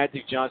like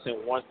Magic Johnson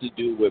wants to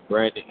do with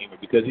Brandon Ingram,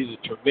 because he's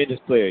a tremendous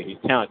player. He's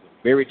talented,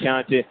 very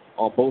talented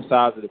on both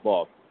sides of the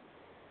ball.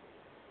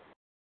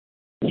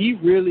 He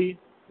really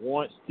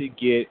wants to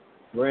get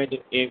Brandon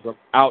Ingram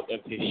out of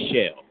his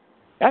shell.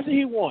 That's what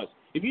he wants.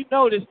 If you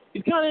notice,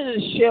 he's kind of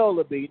in his shell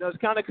a bit. It's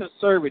kind of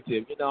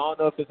conservative. I don't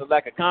know if it's a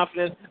lack of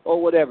confidence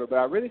or whatever, but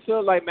I really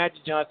feel like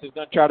Magic Johnson is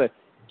going to try to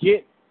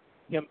get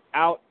him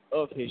out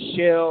of his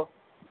shell.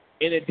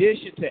 In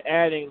addition to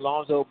adding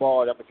Lonzo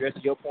Ball, I'm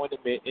addressing your point in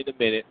a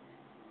minute,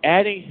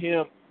 adding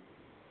him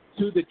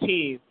to the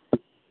team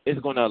is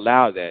going to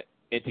allow that.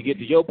 And to get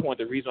to your point,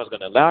 the reason I was going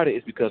to allow that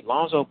is because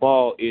Lonzo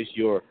Ball is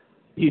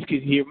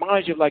he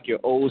reminds you of like your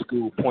old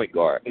school point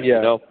guard.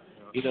 Yeah.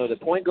 The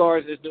point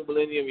guards in this new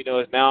millennium,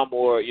 is now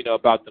more,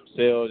 about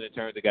themselves in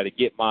terms of got to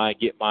get mine.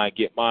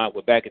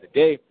 Well, back in the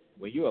day,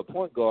 when you're a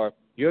point guard,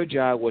 your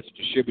job was to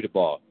distribute the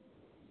ball,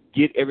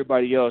 get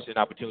everybody else an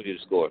opportunity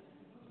to score.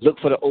 Look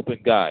for the open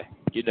guy.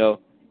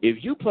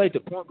 If you played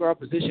the point guard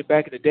position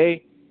back in the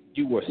day,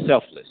 you were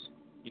selfless.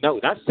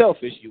 Not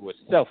selfish. You were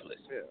selfless.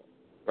 Yeah.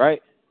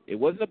 Right? It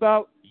wasn't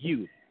about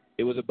you.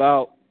 It was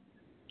about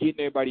getting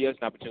everybody else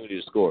an opportunity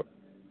to score.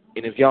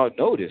 And if y'all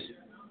notice,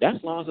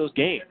 that's Lonzo's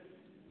game.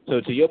 So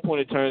to your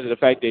point in terms of the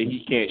fact that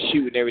he can't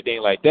shoot and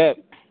everything like that,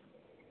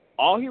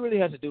 all he really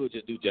has to do is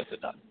just do just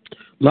enough.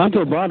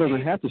 Lonzo Ball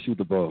doesn't have to shoot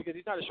the ball. Because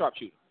he's not a sharp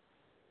shooter.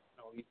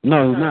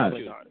 No, he's not.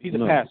 He's a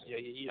passer.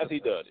 Yeah, that's what he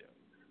does.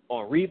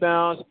 On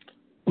rebounds,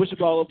 push the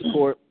ball up the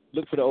court,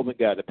 look for the open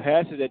guy. The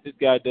passes that this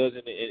guy does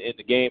in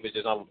the game is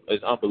just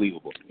is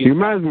unbelievable. He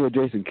reminds me of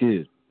Jason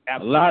Kidd.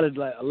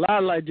 Absolutely. A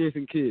lot like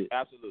Jason Kidd.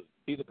 Absolutely.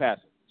 He's a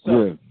passer.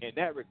 So in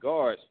that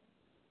regards,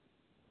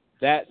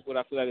 that's what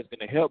I feel like is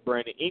going to help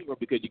Brandon Ingram,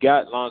 because you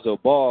got Lonzo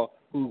Ball,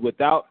 who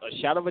without a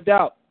shadow of a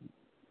doubt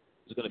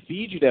is going to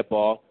feed you that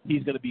ball.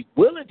 He's going to be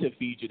willing to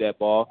feed you that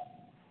ball,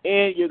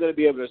 and you're going to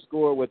be able to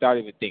score without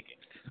even thinking.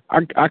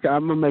 I'm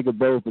going to make a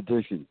bold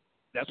prediction.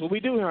 That's what we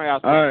do here on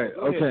Outside.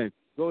 All right,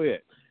 Go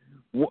ahead.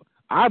 Well,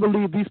 I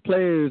believe these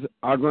players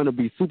are going to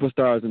be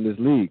superstars in this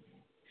league.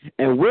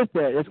 And with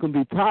that, it's going to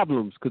be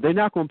problems because they're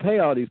not going to pay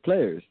all these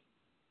players.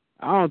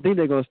 I don't think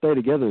they're going to stay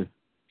together.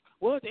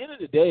 Well, at the end of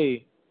the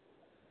day,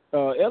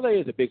 L.A.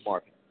 is a big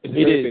market. It's a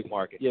very big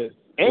market. Yes.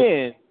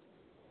 And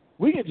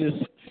we can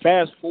just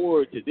fast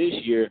forward to this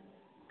year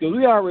because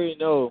we already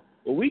know,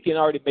 well, we can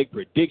already make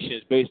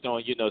predictions based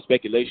on,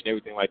 speculation,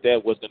 everything like that,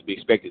 what's going to be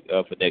expected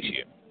for next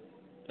year.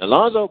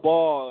 Alonzo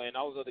Ball and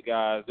all those other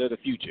guys, they're the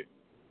future.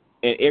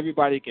 And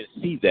everybody can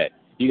see that.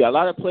 You got a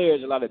lot of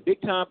players, a lot of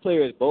big-time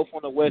players, both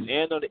on the West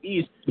and on the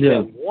East,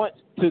 that want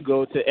to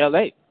go to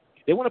L.A.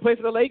 They want to play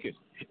for the Lakers.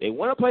 They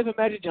want to play for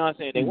Magic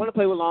Johnson. They want to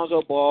play with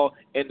Lonzo Ball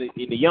and the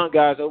young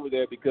guys over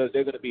there because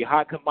they're going to be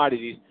hot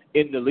commodities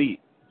in the league.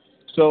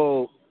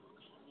 So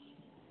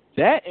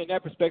that and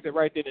that perspective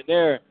right then and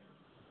there,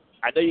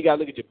 I know you got to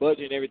look at your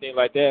budget and everything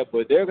like that,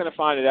 but they're going to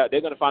find it out.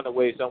 They're going to find a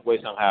way, some way,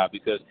 somehow,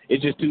 because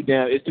it's just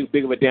it's too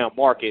big of a damn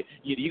market.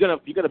 You're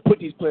gonna put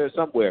these players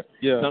somewhere.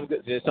 Yeah.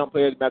 Some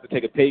players have to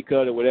take a pay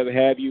cut or whatever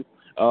have you.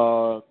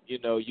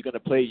 You're gonna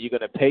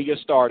pay your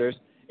starters,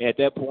 and at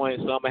that point,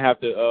 some have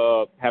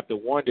to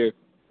wonder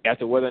as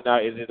to whether or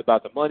not is it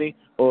about the money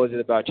or is it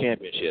about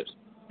championships?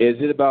 Is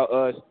it about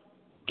us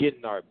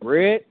getting our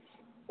bread,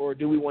 or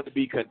do we want to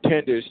be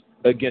contenders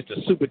against a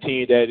super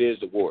team that is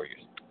the Warriors?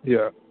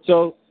 Yeah.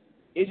 So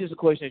it's just a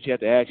question that you have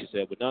to ask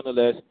yourself. But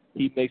nonetheless,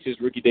 he makes his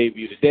rookie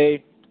debut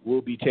today.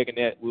 We'll be checking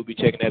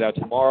that out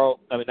tomorrow.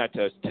 Not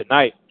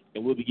tonight,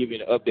 and we'll be giving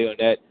you an update on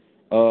that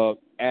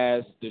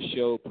as the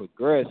show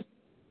progresses.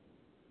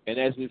 And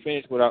as we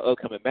finish with our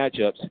upcoming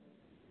matchups,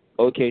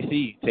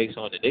 OKC takes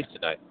on the Knicks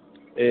tonight.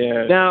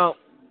 Yeah. Now,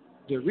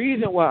 the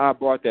reason why I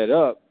brought that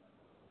up,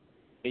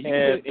 and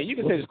you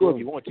can say the score if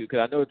you want to, because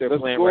I know that they're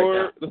playing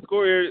right now. The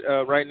score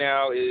right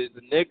now is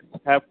the Knicks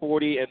have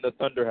 40 and the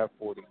Thunder have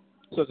 40.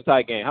 So it's a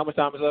tie game. How much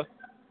time is left?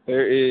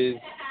 There is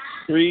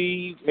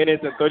 3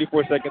 minutes and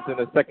 34 seconds in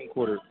the second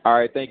quarter. All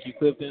right, thank you,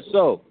 Clifton.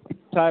 So,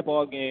 tie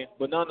ball game,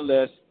 but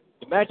nonetheless,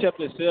 the matchup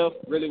itself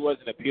really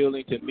wasn't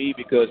appealing to me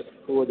because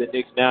for the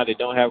Knicks now, they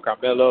don't have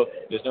Carmelo.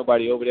 There's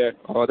nobody over there.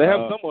 Oh, they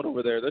have someone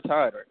over there. They're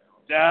tied right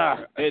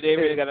now. They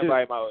really got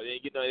nobody.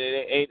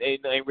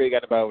 They ain't really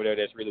got nobody over there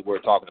that's really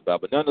worth talking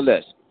about. But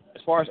nonetheless,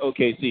 as far as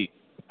OKC,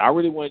 I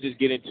really want to just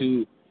get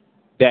into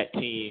that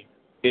team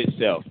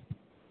itself.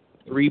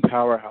 3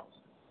 powerhouse.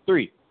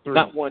 3.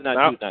 Not 1, not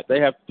 2, not 3.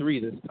 They have 3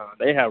 this time.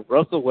 They have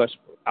Russell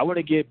Westbrook. I want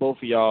to get both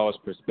of y'all's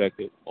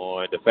perspective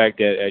on the fact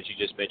that, as you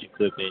just mentioned,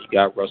 Clifton, you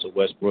got Russell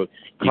Westbrook,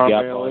 you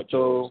got Paul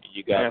George,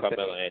 you got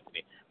Carmelo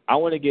Anthony. I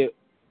want to get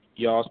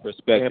y'all's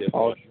perspective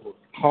on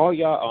how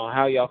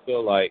y'all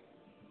feel like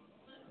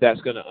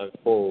that's going to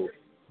unfold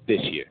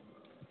this year.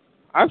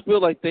 I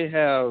feel like they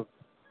have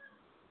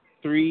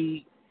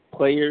 3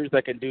 players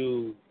that can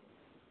do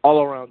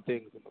all-around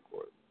things in the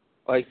court.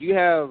 Like, you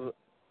have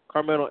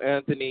Carmelo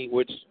Anthony,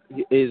 which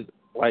is,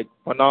 like,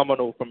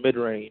 phenomenal from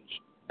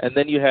mid-range. And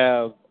then you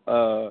have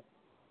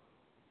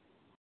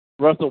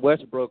Russell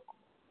Westbrook,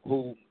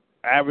 who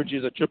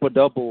averages a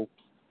triple-double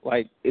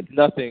like it's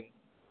nothing.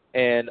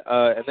 And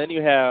then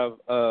you have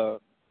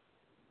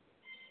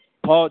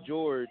Paul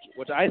George,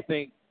 which I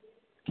think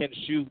can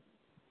shoot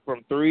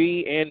from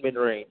 3 and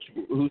mid-range,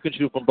 who can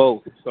shoot from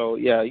both. So,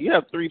 yeah, you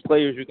have 3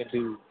 players who can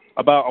do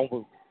about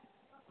almost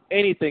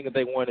anything that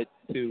they wanted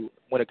to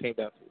when it came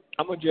down to it.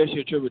 I'm going to address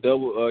your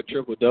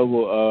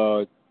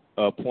triple-double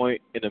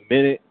point in a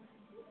minute.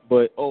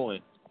 But,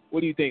 Owen,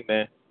 what do you think,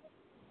 man?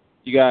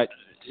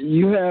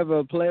 You have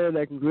a player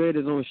that can create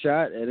his own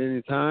shot at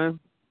any time.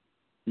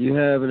 You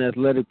have an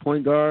athletic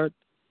point guard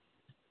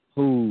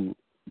who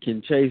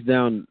can chase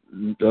down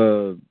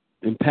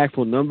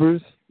impactful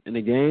numbers in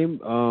the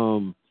game.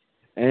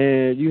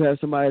 And you have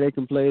somebody that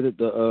can play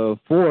the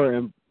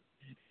 4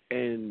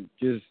 and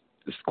just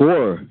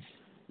score.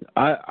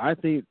 I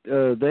think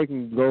they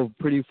can go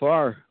pretty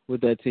far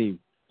with that team.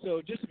 So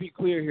just to be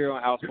clear here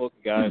on Outspoken,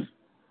 guys,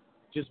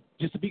 just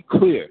to be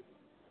clear,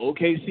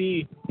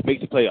 OKC makes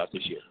the playoffs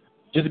this year.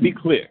 Just to be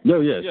clear. No,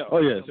 yes. Yeah. Oh,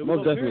 yes. So Most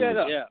we're gonna clear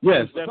definitely. that up.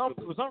 Yes.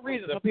 For some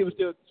reason,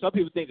 some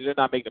people think that they're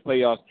not making the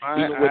playoffs,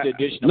 even with the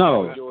addition of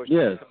Paul George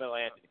and Carmelo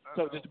Anthony.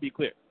 So just to be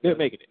clear, they're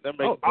making it. They're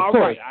making it. All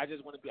right. I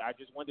just wanted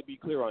to be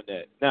clear on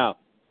that. Now,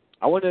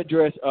 I want to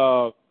address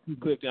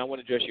Clifton. I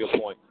want to address your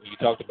point. You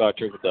talked about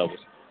triple doubles.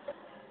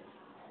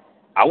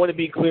 I want to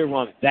be clear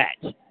on that.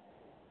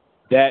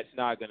 That's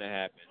not going to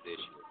happen this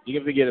year. You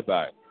can forget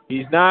about it.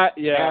 He's not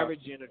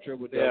averaging a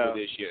triple double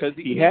this year because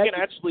he has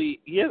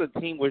a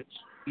team which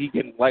he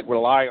can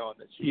rely on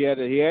this year.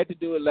 He had to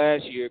do it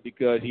last year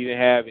because he didn't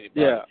have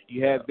anybody. Yeah.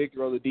 You had Victor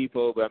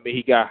Oladipo, but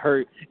he got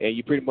hurt, and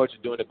you pretty much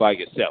are doing it by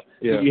yourself.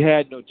 Yeah. So you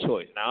had no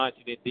choice. And I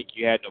honestly didn't think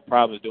you had no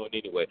problems doing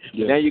it anyway.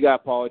 Yeah. Now you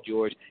got Paul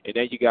George, and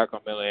then you got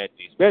Carmelo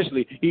Anthony.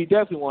 Especially, he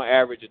definitely won't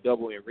average a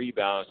double in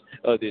rebounds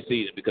this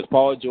season because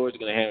Paul George is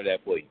going to handle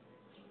that for you,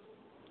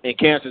 and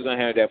Cancer's going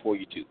to handle that for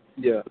you too.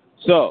 Yeah.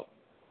 So,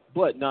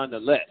 but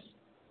nonetheless,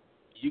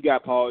 you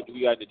got an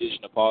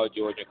addition of Paul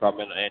George and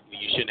Carmelo Anthony.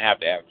 You shouldn't have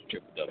to average a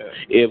triple-double.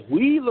 Yeah. If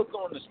we look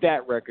on the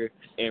stat record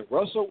and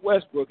Russell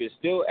Westbrook is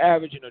still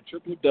averaging a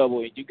triple-double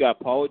and you got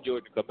Paul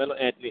George and Carmelo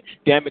Anthony,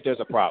 damn it, there's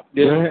a problem.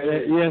 Yes,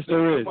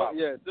 there is.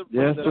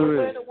 Yes,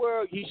 there is. In the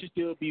world, he should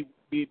still be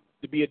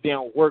a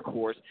damn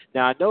workhorse.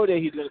 Now, I know that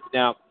he's going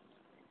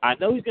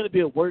to be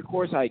a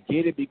workhorse. I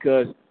get it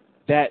because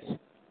that's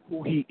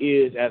who he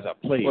is as a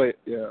player.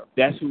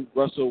 That's who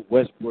Russell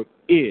Westbrook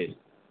is.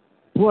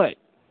 But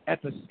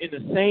in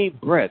the same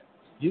breath,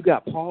 you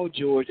got Paul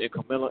George and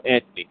Carmelo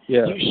Anthony.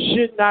 Yeah. You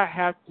should not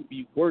have to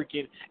be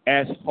working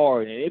as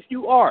hard. And if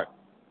you are,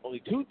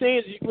 only two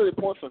things you can really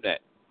point from that.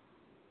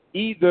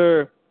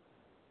 Either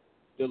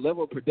the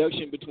level of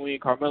production between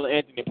Carmelo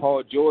Anthony and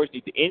Paul George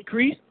need to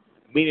increase,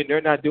 meaning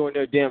they're not doing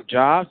their damn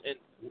jobs,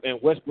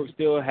 and Westbrook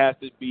still has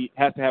to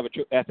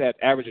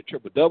average a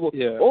triple double,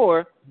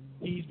 or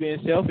he's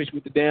being selfish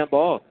with the damn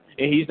ball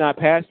and he's not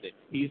passing it.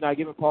 He's not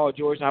giving Paul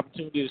George an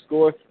opportunity to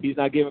score. He's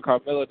not giving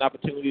Carmelo an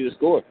opportunity to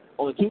score.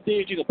 Only two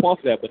things you can point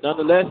for that. But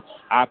nonetheless,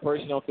 I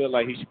personally don't feel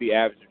like he should be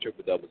averaging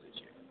triple doubles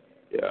this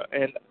year. Yeah,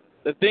 and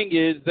the thing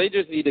is, they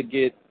just need to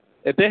get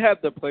 – if they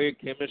have the player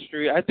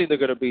chemistry, I think they're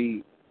going to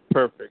be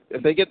perfect.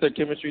 If they get their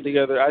chemistry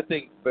together, I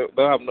think they'll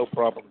have no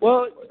problem.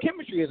 Well,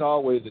 chemistry is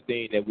always the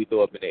thing that we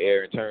throw up in the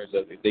air in terms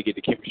of if they get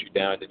the chemistry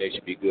down, then they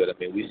should be good.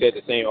 We said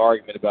the same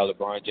argument about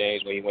LeBron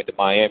James when he went to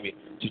Miami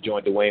to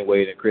join Dwayne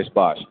Wade and Chris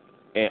Bosh.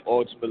 And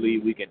ultimately,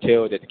 we can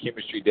tell that the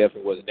chemistry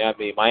definitely wasn't there.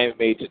 Miami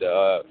made to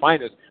the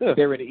finals.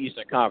 They were in the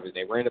Eastern Conference.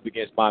 They ran up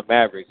against my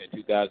Mavericks in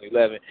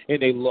 2011,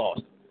 and they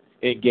lost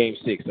in Game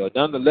 6. So,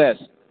 nonetheless,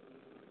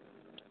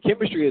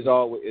 chemistry is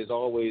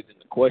always in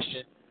the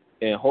question,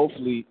 and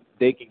hopefully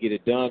they can get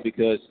it done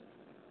because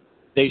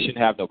they shouldn't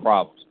have no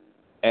problems.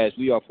 As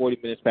we are 40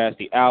 minutes past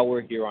the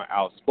hour here on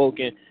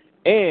Outspoken,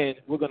 and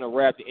we're going to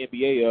wrap the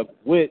NBA up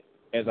with,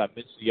 as I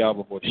mentioned to y'all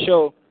before the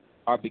show,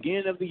 our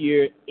beginning of the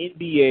year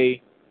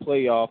NBA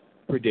playoff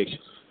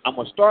predictions. I'm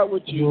going to start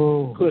with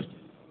you, Clifton.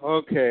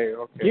 Okay.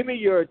 Give me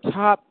your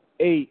top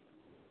 8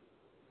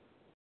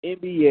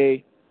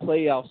 NBA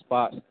playoff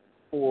spots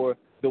for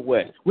the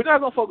West. We're not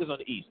going to focus on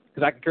the East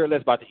because I can care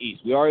less about the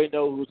East. We already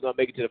know who's going to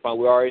make it to the final.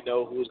 We already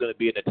know who's going to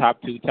be in the top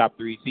 2, top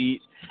 3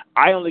 seeds.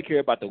 I only care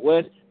about the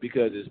West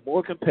because it's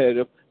more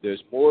competitive.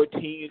 There's more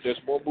teams. There's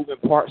more moving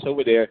parts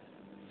over there.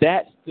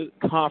 That's the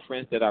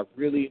conference that I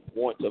really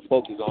want to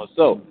focus on.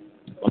 So,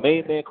 my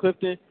main man,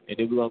 Clifton, and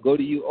then we're going to go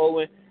to you,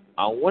 Owen.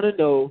 I want to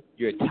know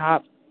your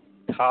top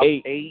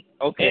 8.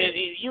 Okay. And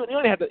you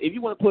don't have to, if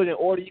you want to put it in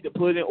order, you can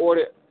put it in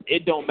order.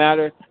 It don't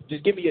matter.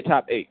 Just give me your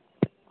top 8.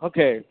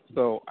 Okay.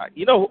 So,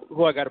 you know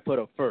who I got to put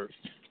up first?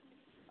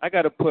 I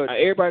got to put.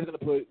 Everybody's going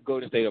to put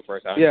Golden State up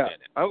first. I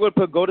understand that. I'm going to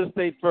put Golden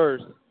State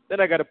first.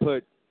 Then I got to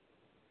put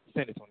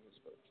San Antonio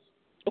Spurs.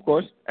 Of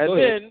course. And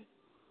then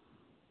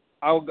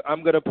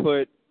I'm going to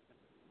put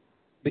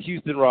the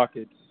Houston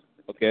Rockets.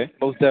 Okay.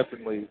 Most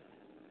definitely.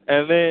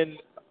 And then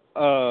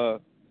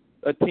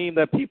a team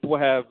that people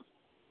have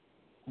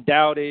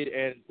doubted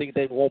and think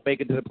they won't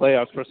make it to the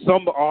playoffs for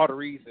some odd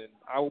reason,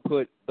 I will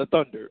put the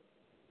Thunder.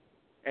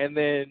 And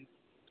then,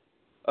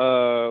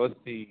 let's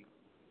see.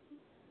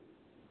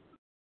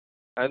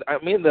 The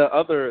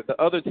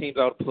other teams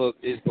I would put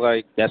is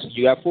that's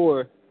you got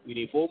 4. We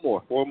need 4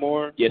 more. 4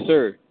 more? Yes,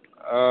 sir.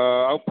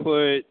 I'll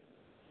put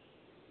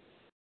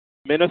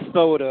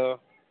Minnesota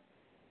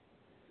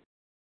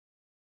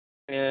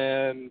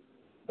and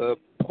the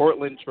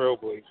Portland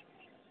Trailblazers.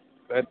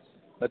 That's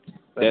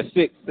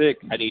 6.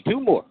 I need 2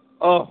 more.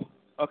 Oh,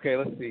 okay.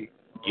 Let's see.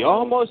 You're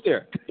almost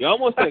there.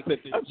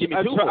 Clifton. Give me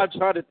 2 more. I'm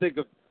trying to think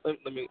of.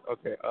 Let me.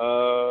 Okay.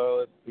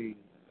 Let's see.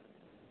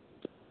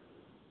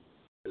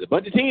 There's a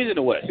bunch of teams in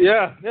the West.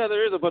 Yeah.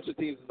 There is a bunch of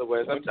teams in the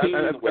West. A bunch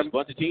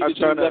of teams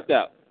that you left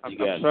out. You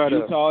got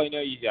Utah in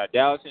there. You got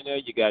Dallas in there.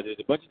 There's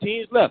a bunch of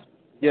teams left.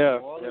 Yeah.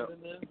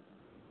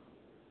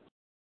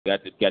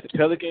 Got the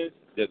Pelicans.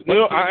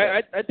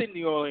 I think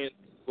New Orleans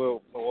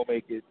will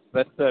make it.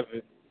 That's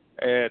 7.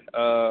 And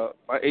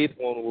my 8th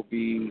one will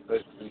be,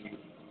 let's see.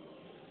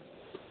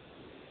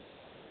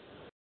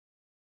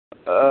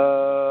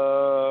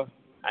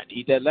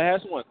 need that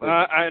last one.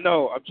 I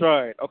know. I'm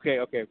trying. Okay.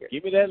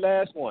 Give me that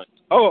last one.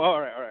 Oh, all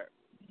right.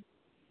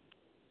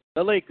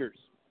 The Lakers.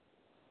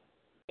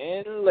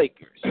 And the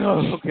Lakers.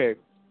 Okay.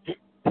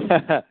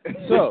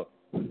 So,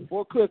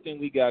 for Clifton,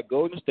 we got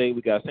Golden State,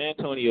 we got San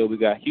Antonio, we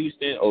got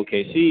Houston,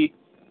 OKC,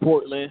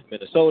 Portland,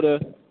 Minnesota,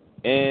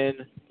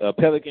 and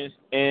Pelicans,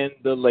 and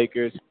the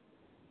Lakers.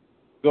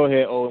 Go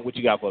ahead, Owen. What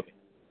you got for me?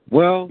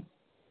 Well,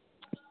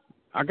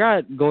 I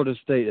got Golden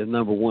State as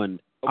number one.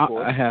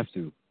 I have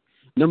to.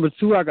 Number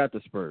 2, I got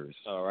the Spurs.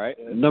 All right.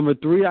 Number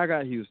 3, I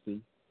got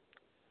Houston.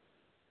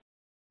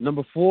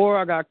 Number 4,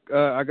 I got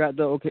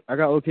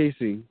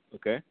OKC.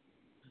 Okay.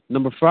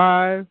 Number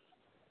 5,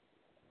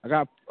 I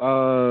got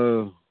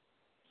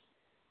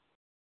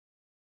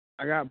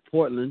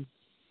Portland.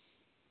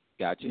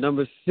 Gotcha.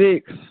 Number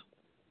 6,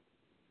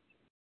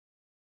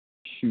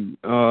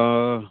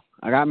 I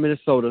got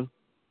Minnesota.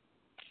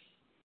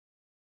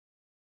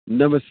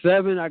 Number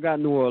 7, I got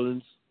New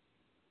Orleans.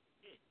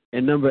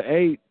 And number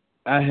 8,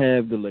 I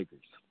have the Lakers.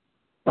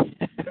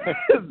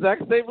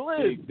 Exact same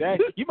list.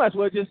 Exactly. You might as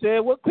well just say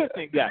what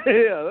Clifton got.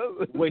 Yeah.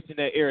 Wasting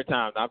that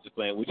airtime. I'm just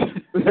playing with you.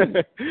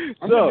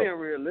 I'm being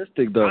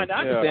realistic, though. I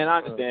understand.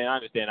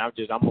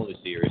 I'm only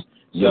serious.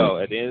 So,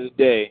 at the end of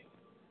the day,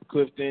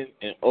 Clifton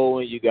and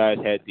Owen, you guys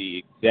had the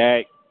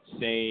exact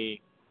same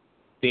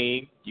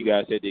thing. You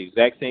guys had the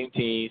exact same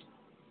teams.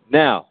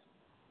 Now,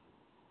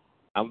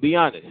 I'm going to be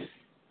honest.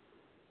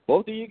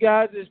 Both of you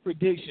guys'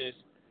 predictions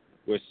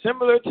were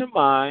similar to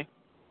mine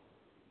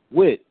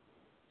with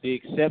the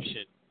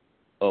exception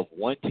of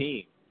one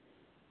team,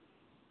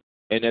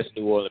 and that's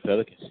New Orleans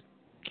Pelicans.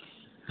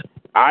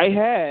 I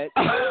had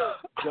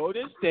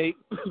Golden State.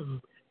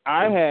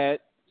 I had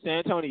San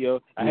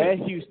Antonio. I had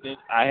Houston.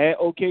 I had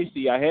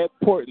OKC. I had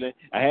Portland.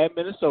 I had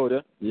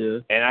Minnesota. Yeah.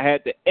 And I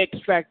had the X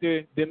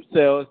factor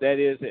themselves, that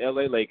is the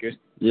LA Lakers.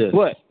 Yeah.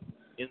 But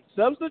in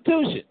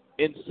substitution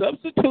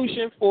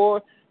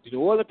for the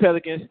New Orleans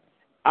Pelicans,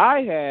 I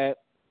had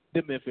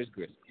the Memphis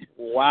Grizzlies.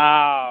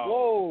 Wow.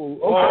 Whoa.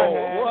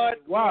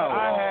 Okay.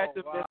 I had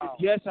the Memphis.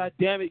 Yes, I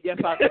damn it. Yes,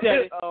 I said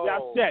it. I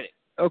said it.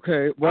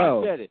 Okay,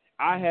 wow. I said it.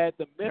 I had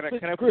the Memphis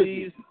Can I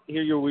Grizzlies. please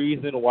hear your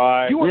reason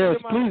why? Yes,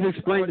 please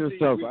explain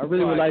yourself. I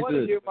really would like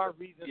to to hear my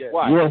reasons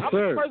why. Yes,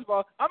 sir. First of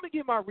all, I'm going to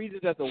give my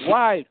reasons as to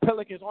why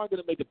Pelicans aren't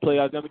going to make the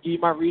playoffs. I'm going to give you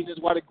my reasons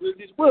why the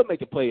Grizzlies will make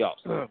the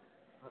playoffs. The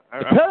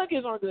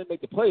Pelicans aren't going to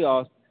make the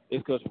playoffs is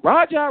because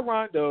Rajon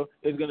Rondo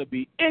is going to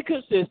be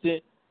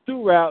inconsistent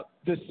throughout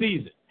the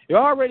season. They're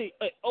already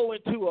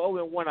 0-2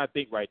 or 0-1, I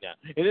think, right now.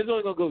 And it's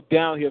only going to go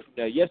downhill from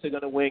there. Yes, they're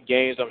going to win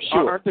games, I'm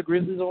sure. Aren't the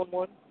Grizzlies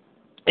 0-1?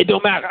 It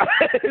don't matter.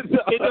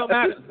 It don't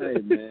matter. Hey,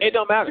 it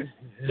don't matter.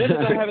 This is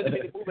going to have as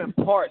many moving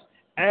parts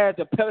as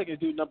the Pelicans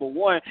do, number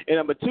one. And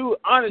number two,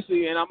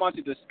 honestly, and I'm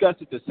actually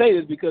disgusted to say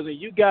this because when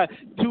you got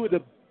two of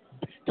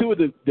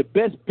the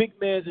best big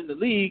men in the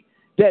league,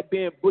 that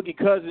being Boogie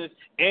Cousins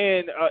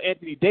and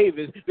Anthony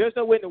Davis, there's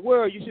no way in the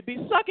world you should be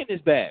sucking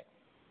this bad.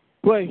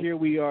 But here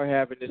we are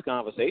having this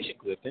conversation,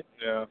 Clifton.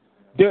 Yeah.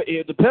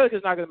 The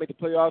Pelicans not going to make the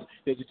playoffs.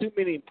 There's too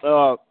many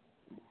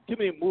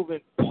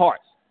moving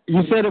parts.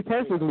 You said it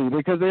perfectly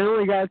because they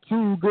only got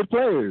 2 good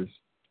players.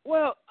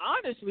 Well,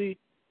 honestly,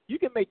 you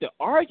can make the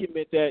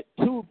argument that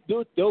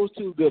those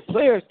 2 good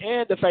players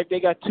and the fact they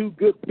got 2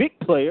 good big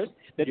players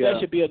that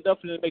should be enough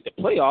for them to make the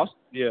playoffs.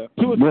 Yeah.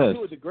 Two of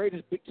the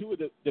greatest, two of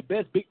the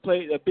best big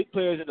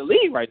players in the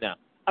league right now.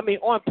 I mean,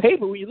 on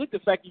paper, when you look at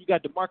the fact that you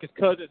got DeMarcus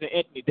Cousins and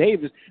Anthony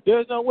Davis,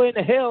 there's no way in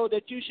the hell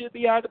that you should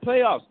be out of the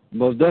playoffs.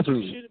 Most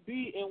definitely. You shouldn't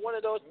be in one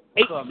of those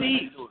 8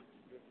 seeds.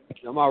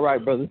 I'm all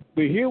right, brother.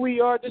 But here we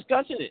are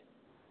discussing it.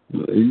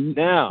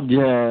 Now,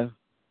 yeah,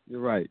 you're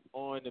right.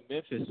 On the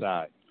Memphis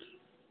side,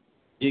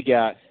 you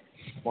got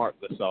Mark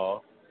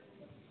Gasol,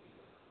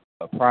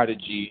 a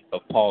prodigy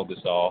of Paul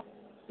Gasol.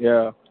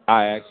 Yeah.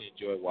 I actually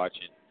enjoy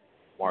watching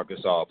Mark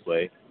Gasol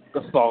play.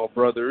 Gasol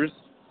brothers,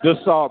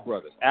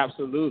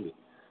 absolutely.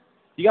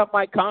 You got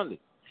Mike Conley.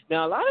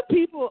 Now, a lot of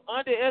people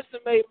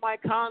underestimate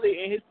Mike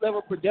Conley and his level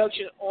of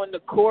production on the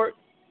court,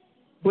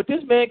 but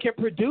this man can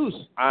produce.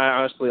 I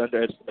honestly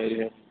underestimated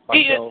him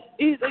myself.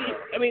 They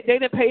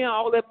didn't pay him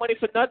all that money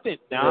for nothing.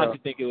 Now, I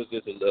just think it was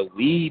just a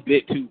wee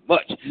bit too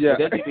much. Yeah.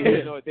 That's neither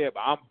here nor there, but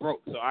I'm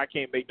broke, so I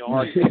can't make no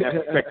argument in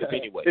that perspective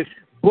anyway.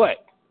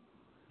 But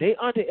they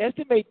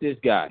underestimate this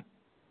guy.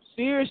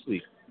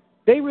 Seriously.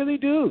 They really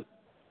do.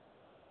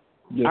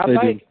 Yes, I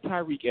like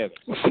Tyreek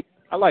Evans.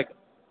 I like him.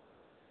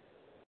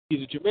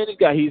 He's a tremendous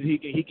guy.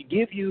 He can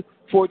give you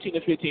 14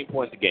 to 15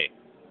 points a game.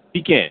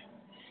 He can.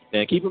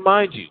 Now, keep in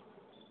mind,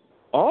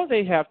 all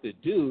they have to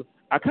do,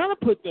 I kind of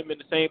put them in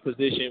the same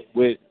position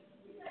with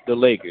the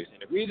Lakers.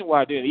 And the reason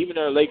why I did, even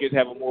though the Lakers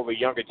have more of a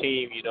younger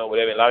team,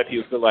 whatever, a lot of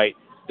people feel like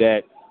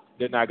that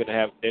they're not going to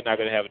have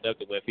enough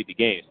to win 50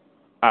 games.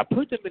 I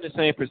put them in the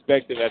same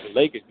perspective as the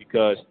Lakers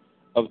because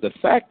of the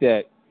fact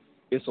that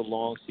it's a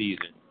long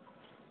season.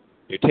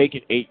 They're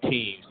taking 8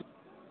 teams.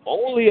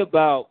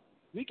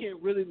 We can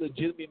really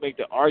legitimately make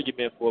the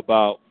argument for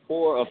about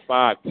 4 or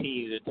 5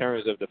 teams in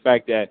terms of the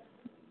fact that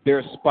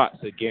their spots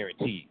are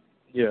guaranteed.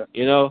 Yeah. At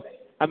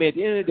the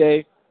end of the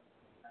day,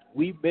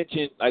 we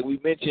mentioned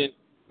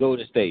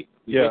Golden State.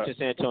 We mentioned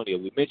San Antonio.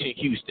 We mentioned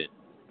Houston.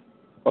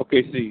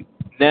 OKC.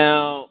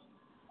 Now,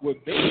 we're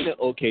mentioning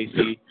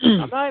OKC.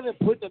 I'm not even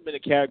putting them in the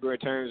category in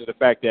terms of the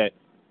fact that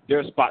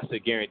their spots are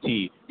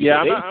guaranteed.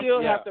 Yeah, they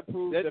still have to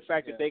prove the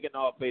fact that they can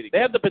all play together.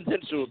 They have the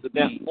potential to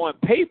now, be. On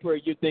paper,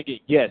 you're thinking,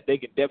 yes, they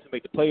can definitely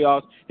make the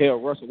playoffs.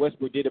 Hell, Russell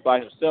Westbrook did it by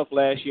himself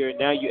last year, and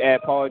now you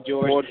add Paul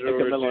George and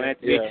Carmelo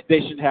Anthony. Yeah.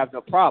 They should have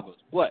no problems.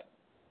 But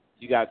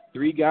you got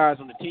 3 guys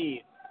on the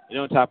team, and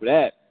on top of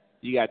that,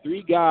 you got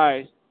 3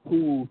 guys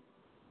who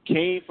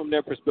came from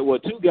their perspective. Well,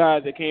 2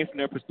 guys that came from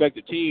their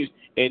respective teams,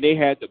 and they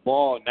had the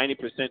ball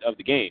 90% of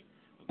the game.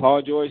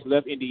 Paul George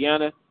left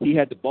Indiana. He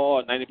had the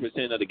ball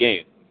 90% of the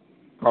game.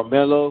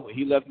 Carmelo, when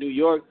he left New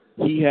York,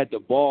 he had the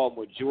ball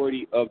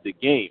majority of the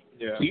game.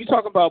 Yeah. So you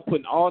talk about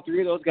putting all 3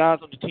 of those guys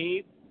on the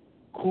team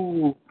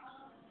who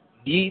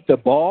need the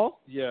ball?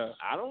 Yeah.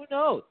 I don't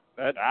know.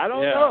 I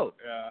don't know.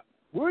 Yeah.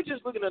 We're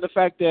just looking at the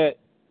fact that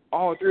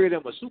all 3 of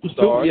them are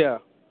superstars.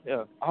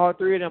 Yeah. All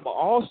 3 of them are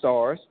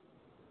all-stars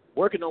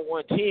working on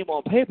one team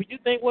on paper. You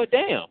think, well,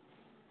 damn,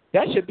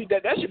 that should be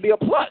a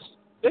plus.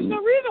 There's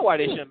no reason why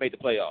they shouldn't make the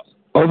playoffs.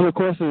 Over the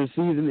course of the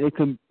season, it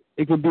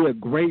can be a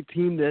great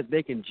team that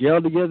they can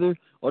gel together,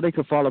 or they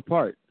can fall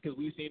apart. Because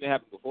we've seen it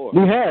happen before.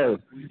 We have.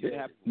 We've seen it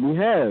happen We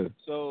have.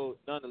 So,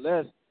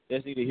 nonetheless,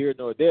 that's neither here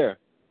nor there.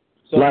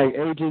 So, like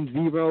Agent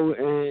Zero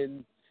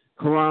and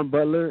Caron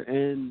Butler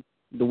and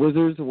the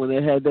Wizards when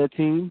they had that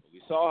team.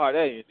 We saw how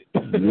that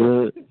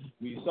ended.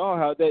 We saw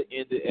how that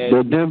ended.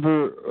 The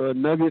Denver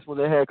Nuggets when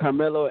they had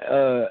Carmelo,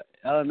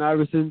 Allen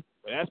Iverson.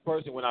 But that's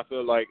personally when I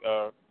feel like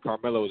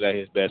Carmelo was at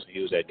his best when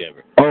he was at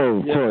Denver. Oh,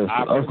 of course.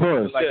 I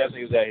feel like that's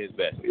when he was at his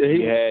best.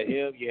 You had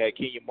him, you had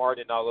Kenyon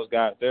Martin and all those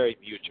guys there.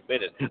 He was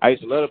tremendous. I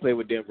used to love to play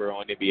with Denver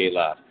on NBA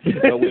Live.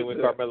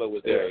 When Carmelo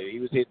was there. He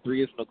was hitting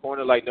threes from the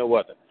corner like no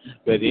other.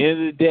 But at the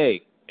end of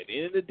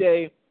the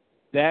day,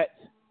 that's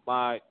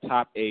my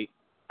top 8.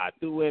 I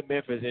threw in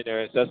Memphis in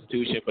there as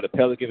substitution for the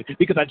Pelicans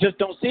because I just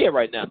don't see it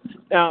right now.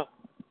 Now,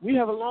 we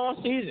have a long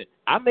season.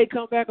 I may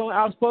come back on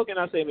Outspoken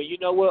and I say, man, you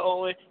know what,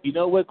 Owen? You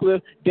know what,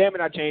 Cliff? Damn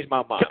it, I changed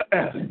my mind.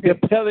 The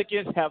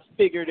Pelicans have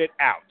figured it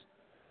out.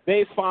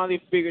 They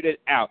finally figured it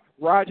out.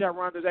 Rajon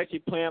Rondo's actually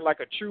playing like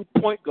a true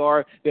point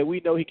guard that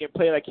we know he can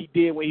play like he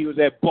did when he was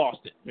at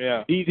Boston.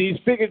 Yeah. They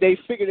figured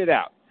it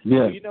out. Yeah.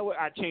 So you know what?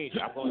 I changed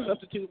it. I'm going to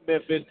substitute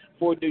Memphis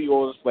for New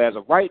Orleans. As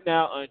of right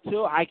now,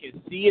 until I can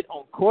see it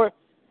on court,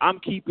 I'm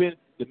keeping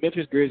the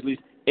Memphis Grizzlies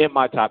in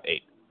my top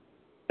 8.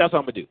 That's what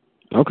I'm going to do.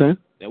 Okay.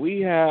 Now,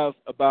 we have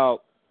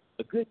about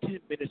a good 10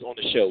 minutes on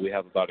the show.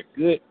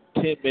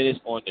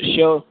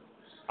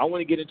 I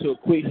want to get into a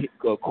quick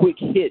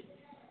hit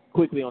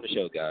quickly on the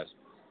show, guys.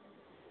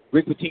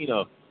 Rick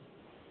Pitino,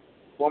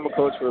 former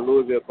coach for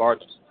Louisville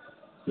Cardinals,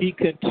 he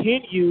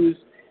continues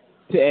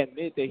to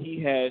admit that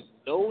he has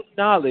no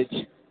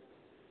knowledge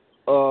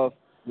of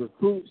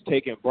recruits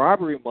taking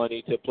bribery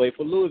money to play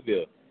for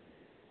Louisville.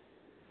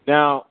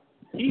 Now,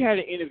 he had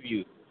an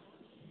interview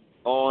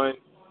on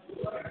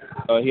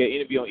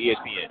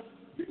ESPN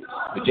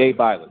with Jay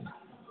Bilas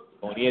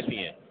on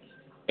ESPN.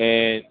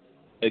 And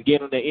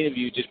again, on that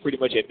interview, just pretty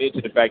much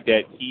admitted to the fact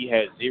that he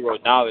has zero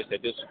knowledge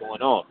that this is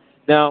going on.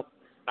 Now,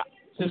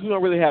 since we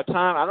don't really have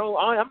time,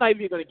 I'm not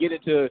even going to get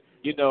into,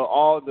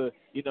 all the,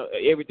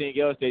 everything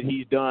else that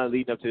he's done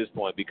leading up to this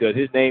point because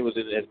his name has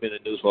been in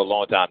the news for a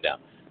long time now.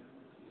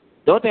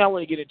 The only thing I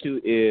want to get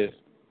into is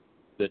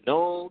the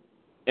known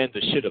and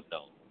the should have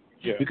known.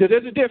 Yeah. Because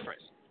there's a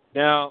difference.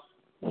 Now,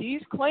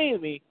 he's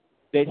claiming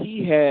that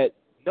he had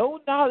no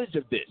knowledge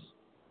of this.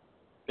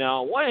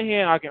 Now, on one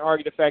hand, I can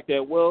argue the fact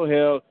that, well,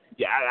 hell,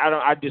 yeah,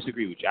 I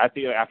disagree with you. I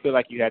feel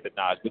like you had the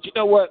knowledge. But you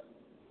know what?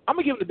 I'm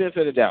going to give him the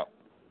benefit of the doubt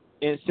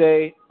and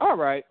say, all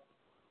right,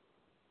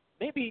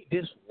 maybe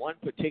this one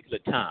particular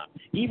time,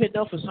 even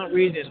though for some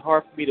reason it's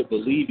hard for me to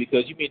believe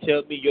because you mean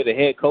tell me you're the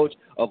head coach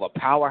of a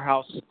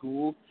powerhouse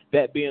school,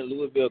 that being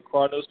Louisville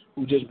Cardinals,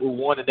 who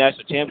won the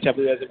national championship, I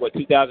believe that's in,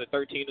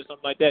 2013 or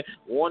something like that,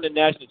 won the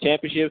national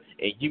championship,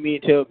 and you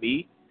mean tell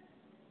me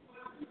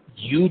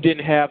you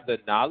didn't have the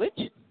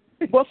knowledge?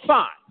 Well,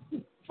 fine.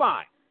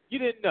 You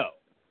didn't know.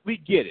 We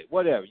get it.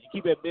 Whatever. You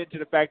keep admitting to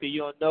the fact that you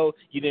don't know,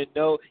 you didn't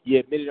know, you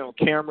admitted on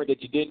camera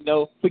that you didn't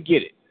know,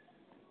 forget it.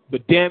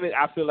 But damn it,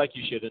 I feel like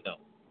you should have known.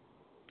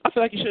 I'm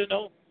going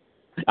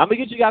to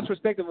get you guys'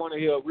 perspective on it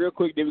here real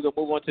quick, then we're going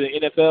to move on to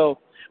the NFL.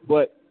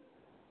 But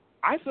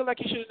I feel like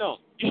you should have known.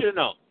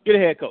 You're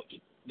the head coach.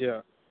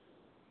 Yeah.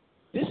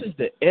 This is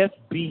the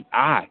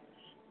FBI.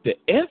 The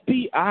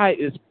FBI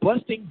is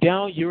busting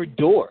down your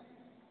door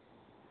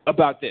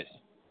about this.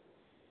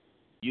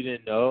 You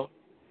didn't know.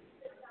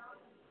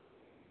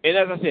 And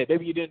as I said,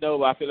 maybe you didn't know,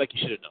 but I feel like you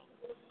should have known.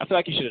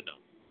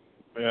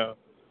 Yeah.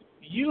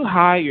 You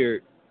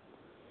hired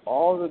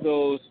all of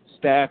those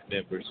staff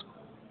members,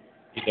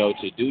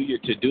 to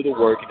do the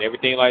work and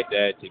everything like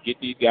that, to get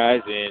these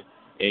guys in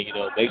and,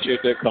 make sure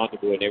they're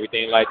comfortable and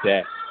everything like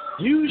that.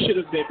 You should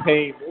have been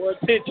paying more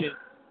attention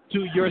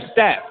to your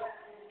staff.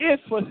 If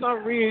for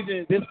some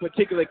reason this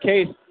particular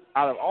case,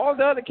 out of all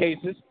the other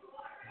cases,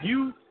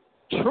 you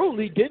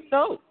truly didn't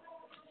know.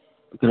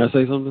 Can I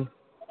say something?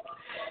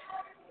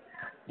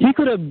 He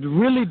could have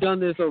really done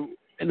this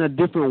in a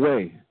different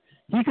way.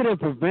 He could have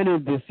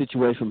prevented this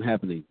situation from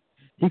happening.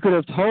 He could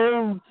have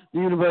told the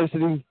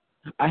university,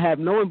 I have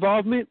no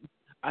involvement,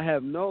 I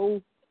have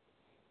no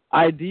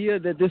idea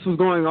that this was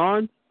going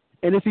on,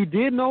 and if he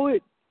did know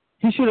it,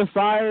 he should have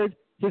fired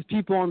his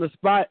people on the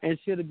spot and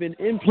should have been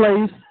in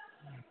place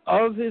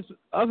of his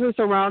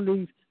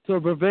surroundings to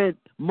prevent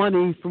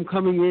money from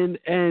coming in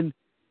and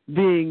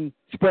being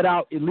spread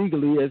out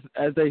illegally,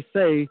 as they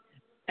say,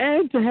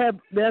 and to have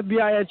the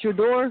FBI at your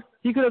door.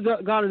 He could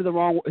have gone it the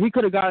wrong. He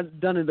could have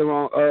done it the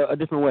wrong, a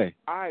different way.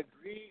 I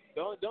agree.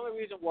 The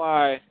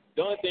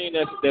only thing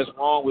that's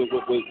wrong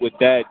with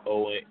that,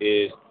 Owen,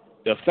 is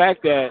the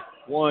fact that,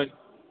 one,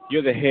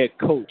 you're the head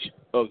coach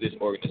of this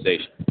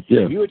organization.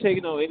 Yeah. If you were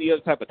taking on any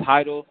other type of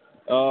title,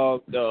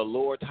 the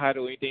lower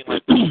title, anything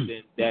like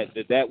that,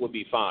 then that would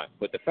be fine.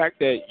 But the fact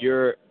that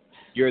you're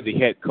the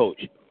head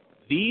coach,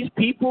 these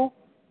people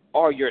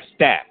are your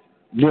staff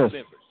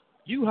members.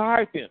 You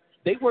hired them.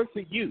 They work for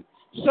you.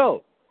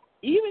 So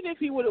even if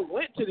he would have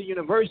went to the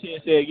university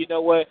and said, you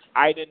know what,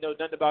 I didn't know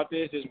nothing about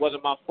this, this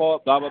wasn't my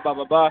fault, blah, blah, blah,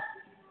 blah, blah,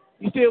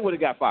 he still would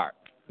have got fired.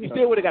 He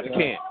still would have got the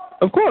can.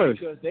 Of course.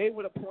 Because they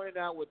would have pointed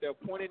out what they're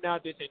pointing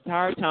out this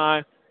entire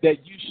time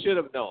that you should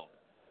have known.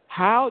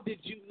 How did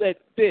you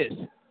let this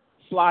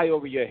fly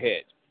over your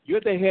head?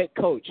 You're the head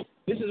coach.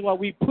 This is why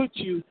we put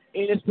you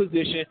in this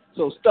position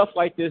so stuff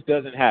like this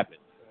doesn't happen.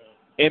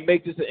 And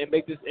make this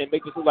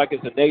look like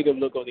it's a negative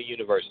look on the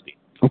university.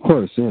 Of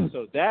course, yeah.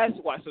 So that's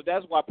why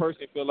I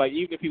personally feel like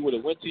even if he would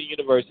have went to the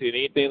university and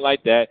anything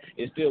like that,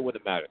 it still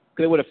wouldn't matter.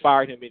 Because they would have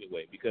fired him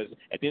anyway. Because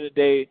at the end of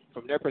the day,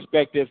 from their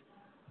perspective,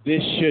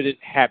 this shouldn't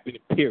happen.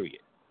 Period.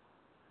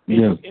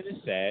 And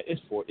it's sad.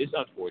 It's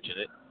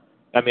unfortunate.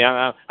 I mean,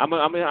 I'm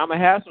gonna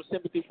have some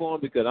sympathy for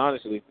him because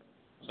honestly,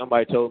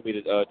 somebody told me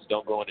to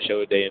don't go on the show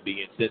today and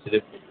be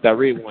insensitive. I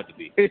really want to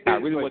be. I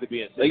really want to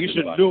be insensitive. Like you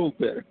should know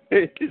better.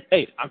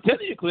 Hey, I'm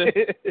telling you, Cliff.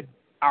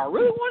 I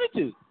really wanted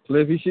to.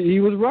 Cliff, he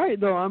was right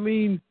though. I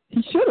mean,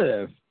 he should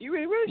have. He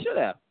really should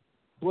have.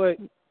 But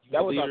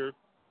that was our.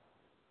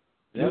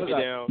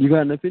 You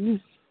got an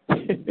opinion?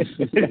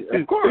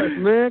 Of course,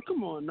 man.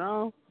 Come on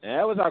now. And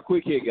that was our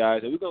quick hit,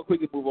 guys. And we're going to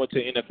quickly move on to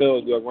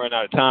NFL as we're running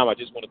out of time. I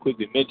just want to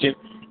quickly mention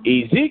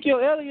Ezekiel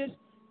Elliott's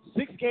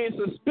 6-game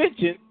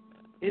suspension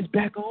is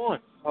back on.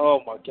 Oh,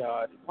 my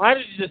God. Why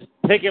did you just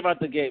take him out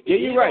the game? Yeah,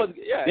 you're right.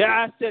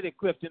 I said it,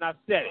 Clifton. I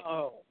said it.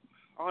 Oh,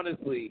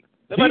 honestly.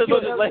 Somebody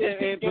just let him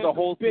in for the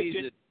whole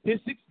season. His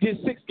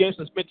 6-game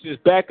suspension is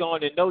back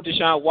on, and no,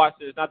 Deshaun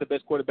Watson is not the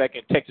best quarterback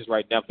in Texas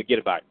right now. Forget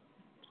about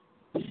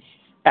it.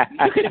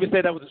 You couldn't even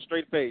say that with a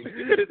straight face.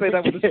 You couldn't say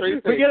that with a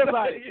straight face. Forget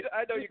about it.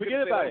 I know you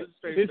forget couldn't about say that it. with a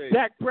straight It's face.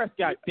 Dak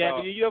Prescott, damn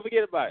it. You don't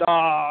forget about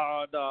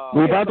it. No.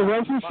 We're about to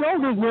run some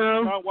shoulders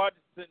now. Deshaun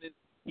Watson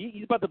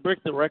he's about to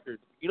break the record.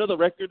 You know the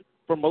record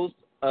for most?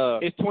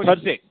 It's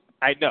 26.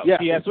 I know. Yeah,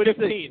 he has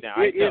 15 now.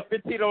 He has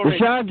 15 already.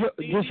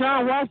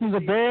 Deshaun Watson's a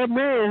bad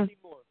man.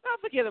 No,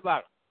 forget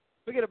about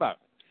it.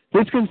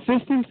 His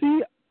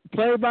consistency,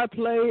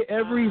 play-by-play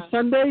every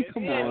Sunday,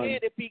 come on.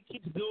 And if he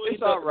keeps doing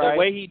It's all right. the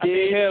way he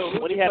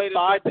did when he had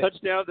 5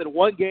 touchdowns in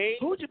one game.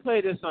 Who would you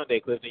play this Sunday,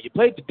 Clifton? You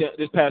played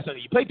this past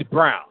Sunday. You played the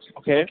Browns.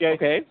 Okay.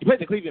 You played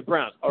the Cleveland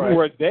Browns. All right. Who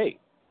are they?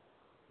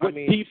 What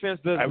defense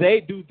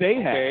do they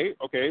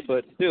have? Okay,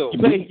 but still.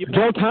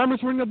 Joe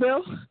Thomas ring a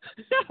bell?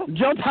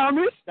 Joe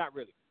Thomas? Not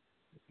really.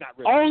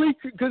 Only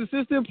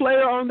consistent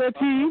player on their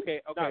team?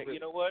 Okay. Really. You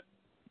know what?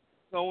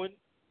 Owen,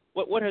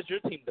 what has your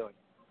team done?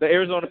 The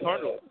Arizona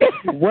Cardinals.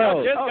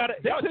 Well, they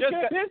took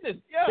care of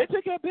business. Yeah. They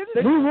took care of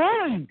business. We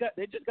won.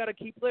 They just got a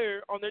key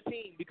player on their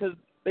team because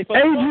they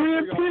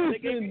Adrian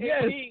Peterson,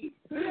 yes.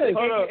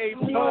 Hold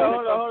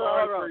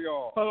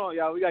on,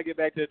 y'all. We got to get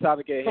back to the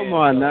topic at hand. Come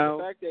on now.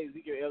 The fact that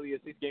Ezekiel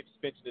Elliott's 6-game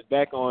suspension is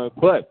back on,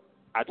 but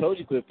I told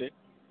you, Clifton,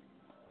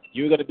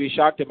 you were going to be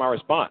shocked at my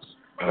response.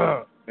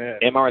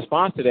 And my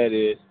response to that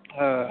is,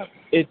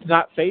 it's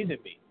not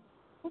phasing me.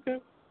 Okay.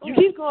 You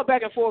keep going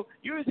back and forth.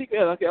 You're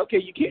Ezekiel. Okay.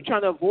 You keep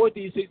trying to avoid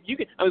these 6. You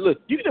can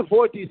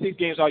avoid these 6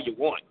 games all you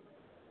want.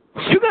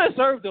 You're gonna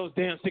serve those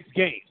damn 6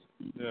 games.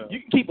 Yeah. You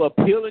can keep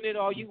appealing it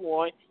all you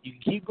want. You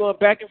can keep going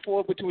back and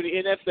forth between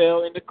the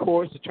NFL and the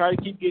courts to try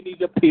to keep getting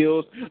these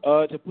appeals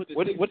to put the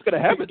what's going to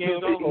happen to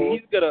him?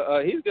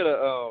 He's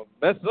gonna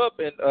mess up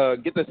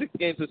and get the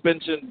 6-game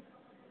suspension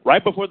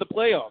right before the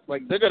playoffs.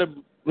 Like he's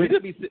gonna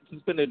be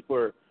suspended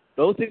for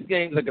those 6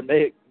 games that can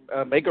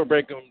make or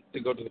break him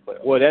to go to the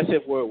playoffs. Well, that's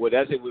if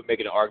we're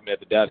making an argument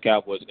that the Dallas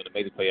Cowboys are going to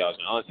make the playoffs.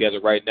 And honestly, as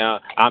of right now,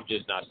 I'm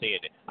just not seeing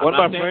it. One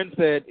of my friends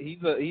said he's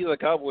a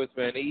Cowboys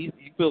fan. He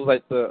feels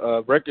like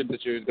the record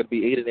this year is going to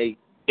be 8-8.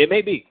 It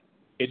may be.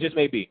 It just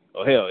may be.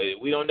 Oh hell,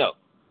 we don't know.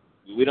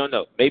 We don't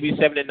know. Maybe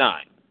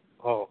 7-9.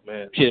 Oh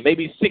man. Shit,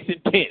 maybe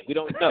 6-10. We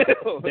don't know.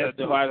 That's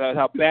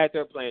how bad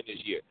they're playing this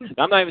year.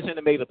 Now, I'm not even saying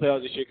to make the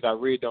playoffs this year because I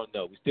really don't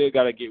know. We still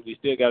got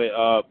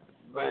to.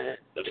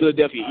 The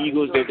Philadelphia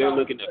Eagles, they're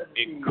looking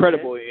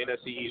incredible in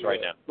NFC East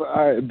right now.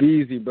 All right, be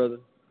easy, brother.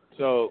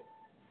 So,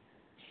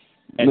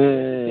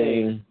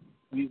 man,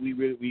 we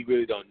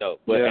really don't know.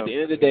 But at the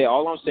end of the day,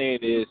 all I'm saying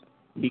is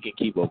he can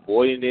keep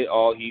avoiding it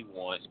all he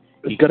wants.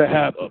 He's gonna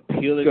happen.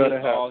 Appealing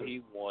it all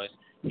he wants.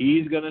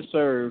 He's gonna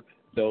serve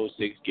those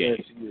 6 games.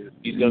 Yes,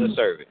 he's gonna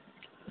serve it.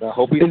 I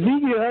hope he.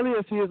 Ezekiel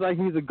Elliott feels like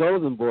he's a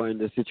golden boy in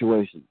this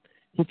situation.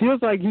 He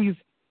feels like he's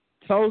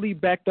totally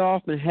backed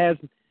off and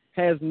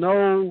has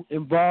no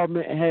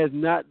involvement and has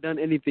not done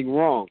anything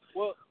wrong.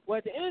 Well,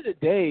 at the end of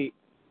the day,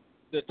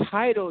 the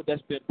title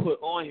that's been put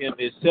on him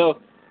itself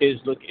is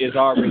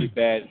already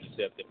bad in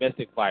itself.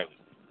 Domestic violence.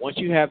 Once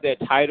you have that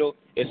title,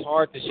 it's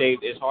hard to shave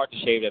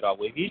that off.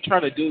 If he's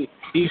trying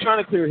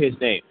to clear his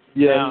name.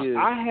 Yeah, now, he is.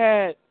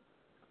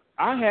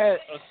 I had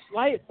a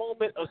slight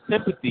moment of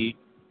sympathy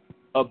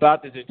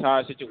about this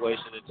entire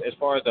situation as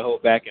far as the whole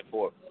back and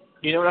forth.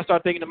 You know what I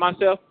started thinking to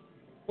myself?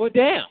 Well,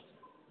 damn,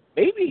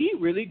 maybe he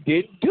really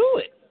didn't do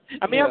it.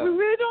 I mean, we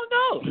really don't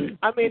know.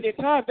 I mean, the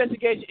entire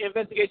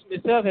investigation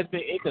itself has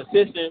been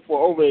inconsistent for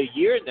over a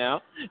year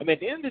now. I mean, at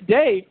the end of the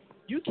day,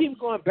 you keep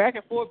going back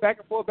and forth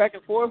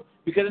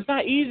because it's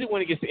not easy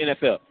when it gets to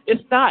NFL.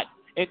 It's not.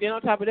 And then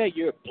on top of that,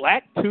 you're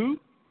black too.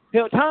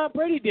 Hell, Tom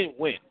Brady didn't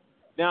win.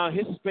 Now,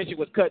 his suspension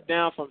was cut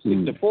down from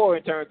 6 to 4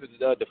 in terms of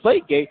the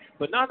Deflategate,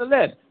 but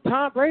nonetheless,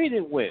 Tom Brady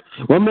didn't win.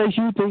 What makes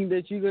you think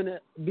that you're going to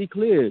be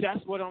cleared?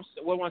 That's what I'm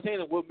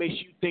saying. What makes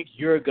you think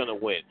you're going to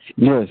win?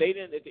 Yes.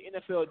 If the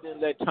NFL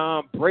didn't let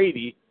Tom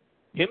Brady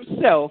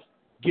himself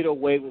get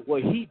away with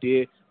what he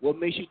did, what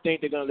makes you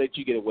think they're going to let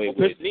you get away with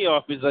it? What pissed me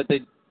off is that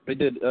they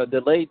did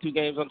delay 2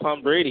 games on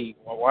Tom Brady.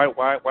 Why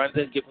did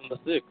they give him the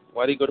 6?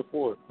 Why did he go to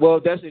 4?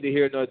 Well, that's neither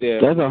here nor there.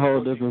 That's a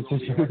whole different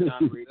situation.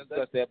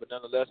 Discuss that, but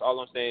nonetheless, all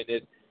I'm saying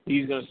is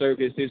he's going to serve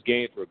his 6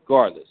 games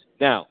regardless.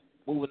 Now,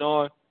 moving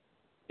on,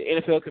 the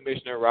NFL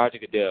Commissioner, Roger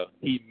Goodell,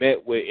 he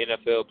met with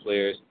NFL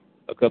players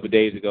a couple of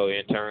days ago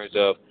in terms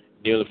of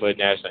kneeling for the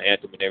national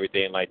anthem and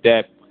everything like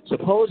that.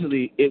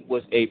 Supposedly, it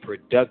was a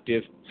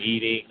productive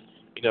meeting.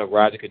 You know,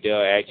 Roger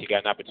Goodell actually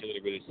got an opportunity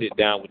to really sit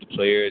down with the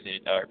players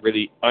and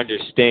really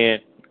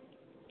understand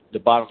the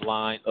bottom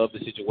line of the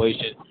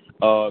situation,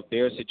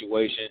 their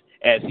situation,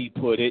 as he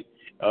put it,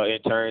 in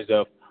terms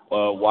of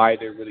why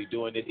they're really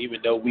doing this, even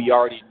though we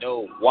already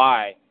know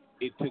why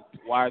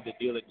the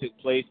dealing took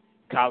place.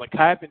 Colin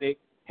Kaepernick,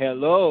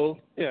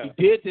 he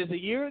did this a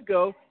year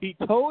ago. He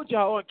told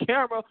y'all on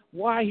camera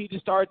why he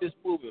just started this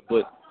movement.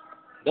 But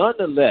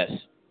nonetheless,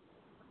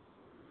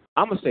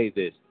 I'm going to say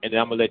this, and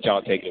then I'm going to let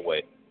y'all take it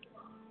away.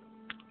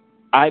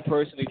 I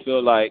personally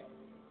feel like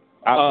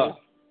hold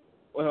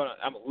on.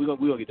 We're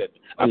gonna get that.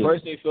 I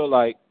personally feel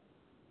like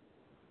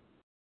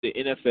the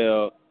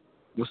NFL,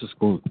 what's the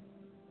score?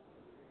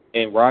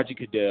 And Roger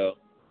Goodell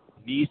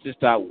needs to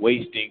stop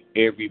wasting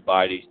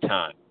everybody's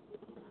time.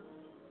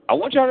 I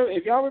want y'all to,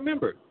 if y'all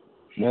remember.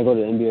 Can I go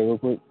to the NBA real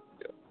quick?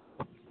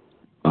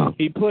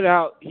 He put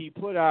out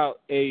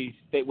a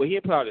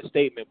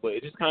statement, but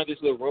it's just kind of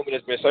this little rumor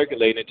that's been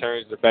circulating in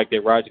terms of the fact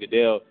that Roger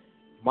Goodell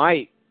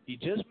might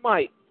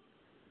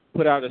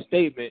put out a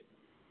statement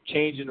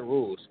changing the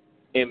rules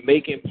and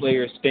making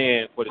players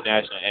stand for the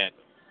national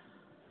anthem.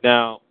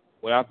 Now,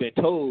 what I've been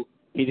told,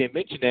 he didn't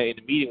mention that in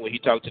the meeting when he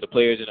talked to the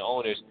players and the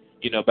owners,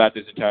 about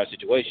this entire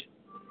situation.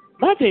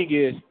 My thing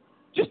is,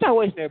 just stop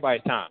wasting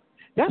everybody's time.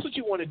 That's what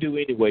you want to do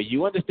anyway.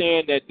 You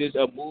understand that this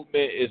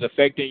movement is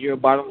affecting your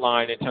bottom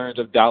line in terms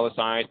of dollar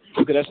signs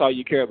because that's all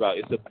you care about.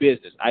 It's a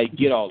business. I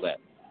get all that.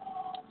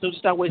 So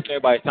just stop wasting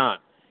everybody's time.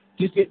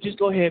 Just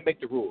go ahead and make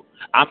the rule.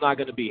 I'm not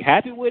going to be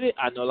happy with it.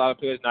 I know a lot of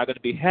players are not going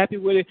to be happy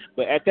with it.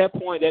 But at that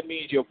point, that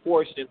means you're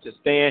forcing them to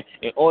stand,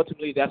 and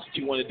ultimately that's what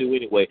you want to do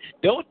anyway.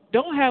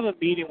 Don't have a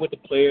meeting with the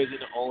players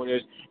and the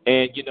owners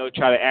and,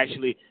 try to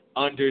actually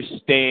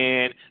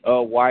understand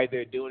why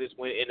they're doing this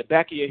when in the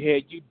back of your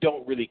head you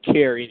don't really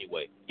care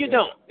anyway. You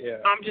don't. Yeah.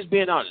 I'm just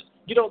being honest.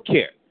 You don't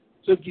care.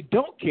 So if you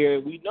don't care,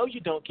 we know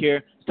you don't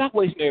care, stop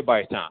wasting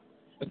everybody's time.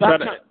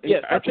 Stop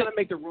trying to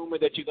make the rumor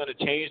that you're going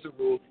to change the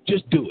rule.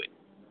 Just do it.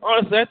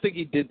 Honestly, I think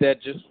he did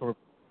that just for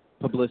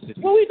publicity.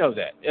 Well, we know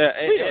that. Yeah,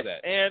 we know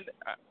that. And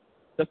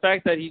the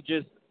fact that he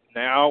just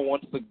now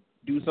wants to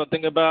do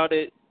something about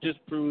it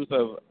just proves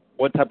of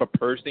what type of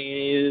person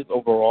he is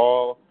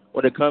overall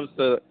when it comes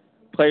to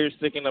players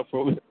sticking up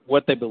for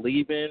what they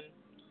believe in.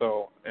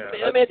 So,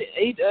 yeah. I mean, at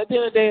the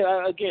end of the day,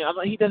 again,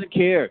 he doesn't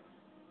care.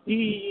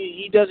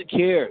 He doesn't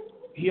care.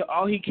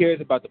 All he cares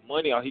about the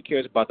money. All he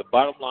cares about the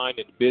bottom line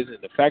in the business.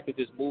 The fact that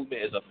this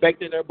movement is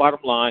affecting their bottom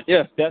line.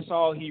 Yeah, that's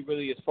all he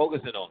really is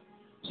focusing on.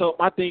 So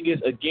my thing is,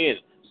 again,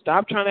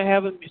 stop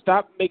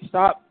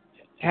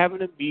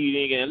having a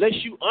meeting, and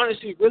unless you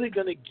honestly really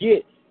gonna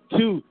get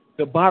to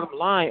the bottom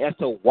line as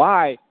to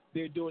why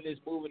they're doing this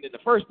movement in the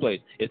first place.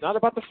 It's not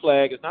about the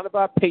flag. It's not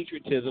about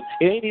patriotism.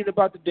 It ain't even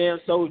about the damn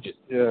soldiers.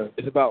 Yeah,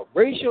 it's about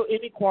racial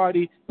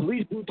inequality,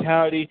 police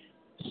brutality,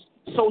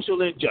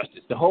 social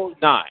injustice, the whole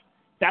nine.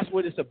 That's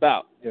what it's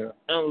about. Yeah.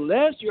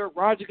 Unless you're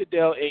Roger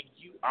Goodell and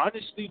you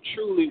honestly,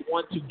 truly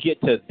want to get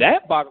to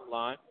that bottom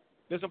line,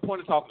 there's no point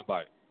in talking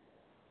about it.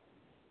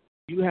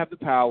 You have the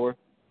power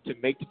to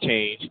make the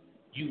change.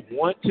 You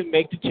want to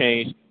make the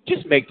change.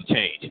 Just make the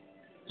change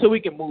so we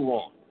can move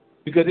on.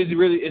 Because this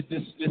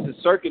is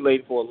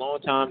circulating for a long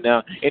time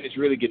now, and it's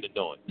really getting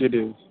annoying. It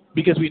is.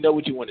 Because we know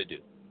what you want to do.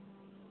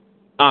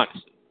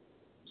 Honestly.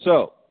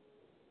 So,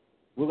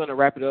 we're going to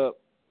wrap it up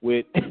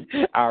with,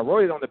 I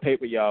wrote it on the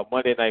paper, y'all,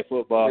 Monday Night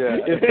Football. Yeah.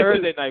 It's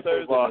Thursday Night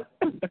Football.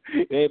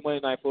 It ain't Monday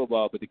Night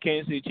Football, but the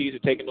Kansas City Chiefs are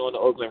taking on the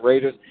Oakland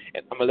Raiders,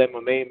 and I'm going to let my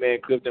main man,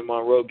 Clifton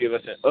Monroe, give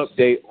us an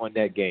update on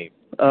that game.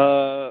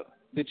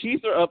 The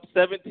Chiefs are up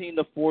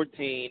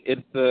 17-14.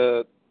 It's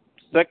the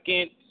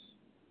second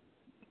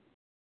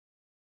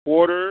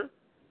quarter,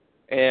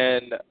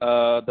 and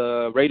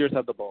the Raiders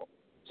have the ball.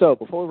 So,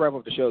 before we wrap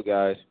up the show,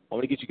 guys, I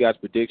want to get you guys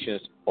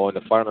predictions on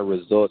the final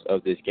results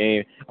of this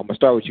game. I'm going to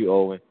start with you,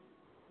 Owen.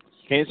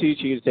 Kansas City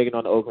Chiefs are taking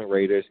on the Oakland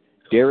Raiders.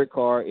 Derek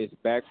Carr is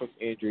back from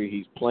injury.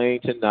 He's playing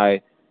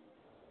tonight.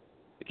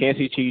 The Kansas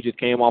City Chiefs just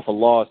came off a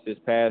loss this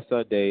past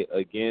Sunday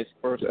against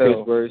the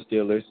Pittsburgh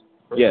Steelers.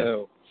 Yes,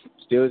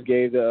 Steelers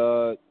gave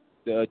the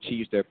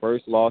Chiefs their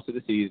first loss of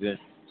the season.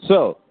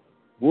 So,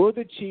 will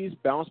the Chiefs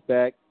bounce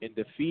back and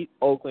defeat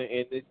Oakland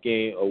in this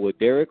game, or will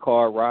Derek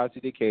Carr rise to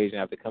the occasion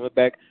after coming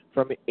back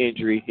from an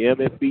injury,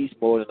 him and Beast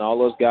Mode and all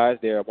those guys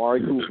there,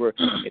 Amari Cooper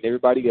and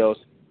everybody else?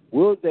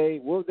 Will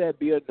that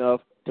be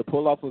enough to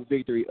pull off a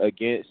victory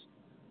against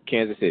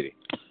Kansas City?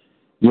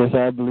 Yes,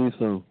 I believe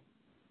so.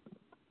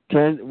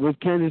 With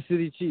Kansas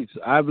City Chiefs,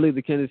 I believe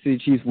the Kansas City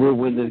Chiefs will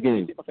win this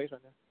game. See my face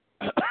right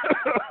now?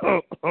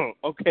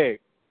 Okay.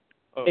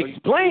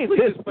 Explain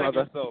this,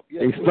 brother.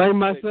 Yes, Explain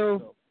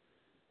myself.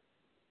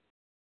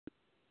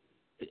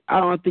 I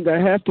don't think I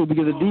have to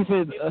because the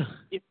defense.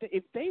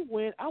 If they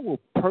win, I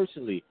will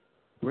personally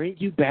bring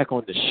you back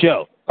on the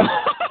show.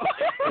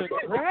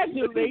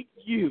 Congratulate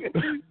you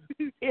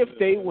if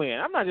they win.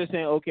 I'm not just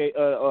saying not okay.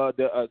 I'm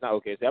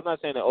not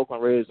saying the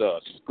Oakland Raiders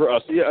are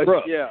scrub. Yeah.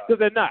 Because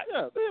they're not.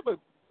 Yeah, they're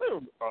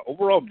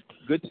overall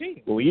good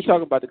team. But when you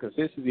talk about the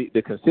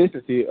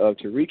consistency of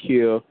Tyreek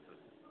Hill,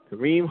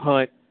 Kareem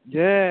Hunt,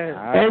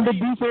 and the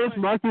defense,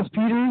 Marcus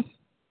Peters,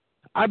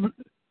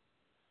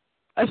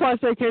 that's why I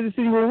say Kansas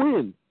City will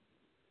win.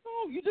 No,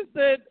 you just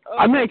said.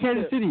 I meant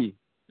Kansas City.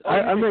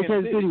 I meant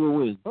Kansas City will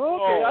win.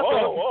 Okay. I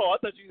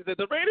thought you said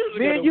the Raiders were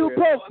Man, you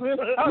both, Cliff.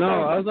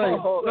 No, I was like,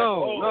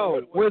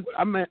 no.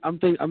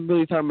 I'm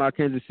really talking about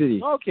Kansas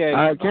City. Okay.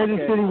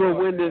 Kansas City will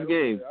win this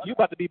game. You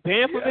about to be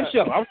banned from this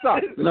show. I'm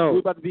sorry. No. We're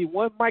about to be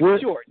one mic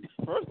short.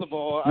 First of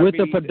all,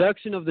 the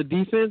production of the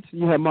defense,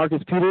 you have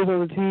Marcus Peters on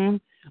the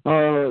team.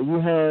 You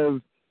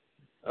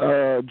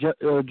have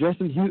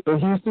Justin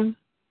Houston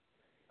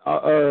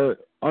on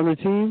the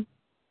team.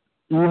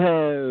 You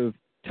have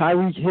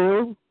Tyreek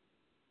Hill.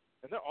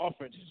 and their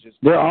offense is just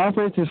their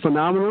offense is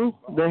phenomenal.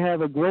 They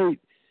have a great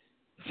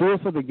feel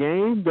for the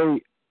game.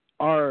 They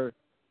are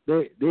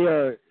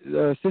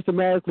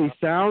systematically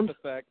sound. The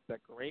fact that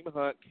Kareem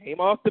Hunt came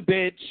off the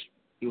bench,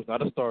 he was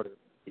not a starter.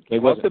 He He came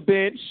off wasn't. the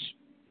bench,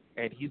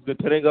 and he's been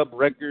putting up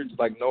records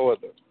like no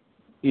other.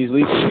 He's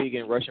leading the league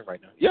in rushing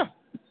right now. Yeah.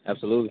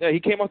 Absolutely. Yeah,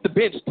 he came off the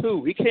bench,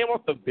 too. He came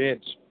off the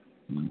bench.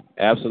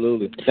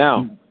 Absolutely.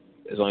 Now,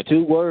 there's only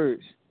two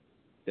words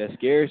that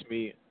scares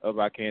me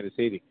about Kansas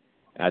City.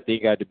 And I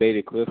think I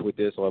debated Cliff with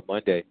this on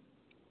Monday.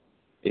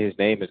 His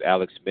name is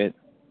Alex Smith.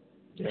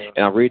 Yeah.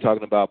 And I'm really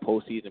talking about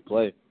postseason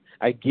play.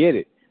 I get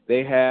it.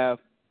 They have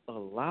a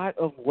lot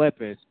of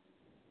weapons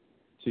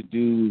to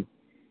do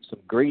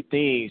some great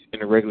things in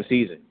the regular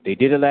season. They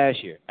did it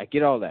last year. I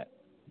get all that.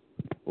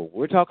 But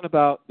we're talking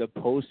about the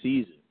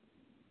postseason.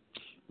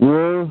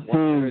 One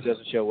player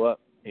doesn't show up,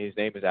 and his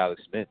name is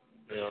Alex Smith.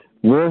 Yeah.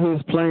 Will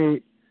his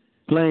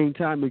playing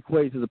time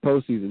equate to the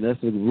postseason?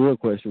 That's the real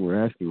question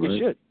we're asking, right? It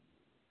should.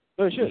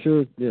 No, it should. It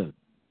should, yeah.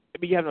 I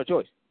mean, you have no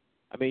choice.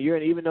 I mean,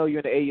 even though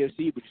you're in the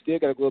AFC, but you still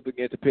got to go up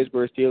against the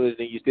Pittsburgh Steelers,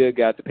 and you still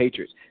got the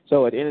Patriots.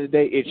 So at the end of the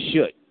day, it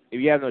should.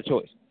 If you have no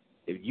choice,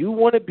 if you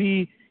want to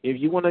be,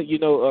 if you want to,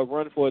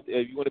 run for,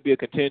 if you want to be a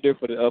contender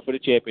for the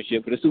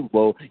championship, for the Super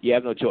Bowl, you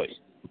have no choice.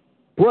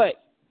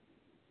 But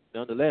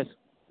nonetheless,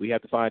 we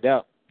have to find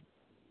out.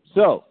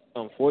 So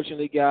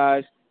unfortunately,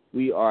 guys,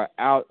 we are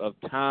out of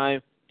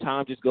time.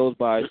 Time just goes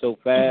by so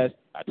fast.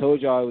 I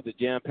told y'all it was a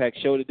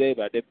jam-packed show today,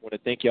 but I definitely want to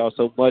thank y'all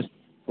so much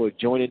for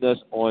joining us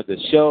on the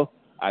show.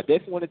 I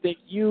definitely want to thank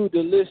you, the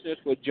listeners,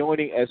 for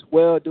joining as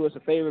well. Do us a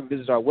favor,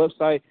 visit our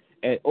website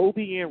at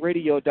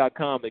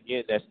OBNradio.com.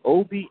 Again, that's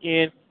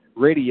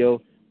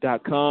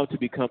OBNradio.com to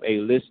become a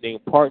listening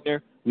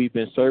partner. We've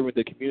been serving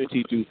the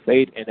community through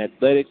faith and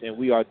athletics, and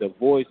we are the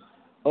voice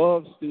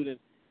of student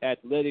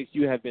athletics.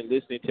 You have been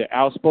listening to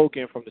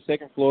Outspoken from the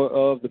second floor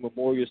of the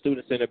Memorial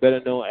Student Center, better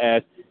known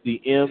as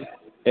the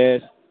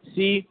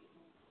MSC.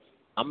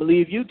 I'm going to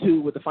leave you two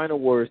with the final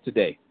words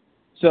today.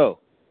 So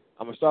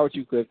I'm going to start with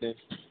you, Clifton.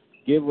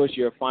 Give us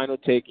your final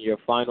take and your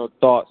final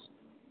thoughts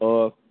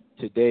of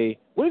today.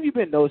 What have you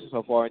been noticing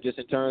so far, and just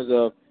in terms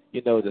of,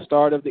 the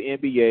start of the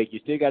NBA? You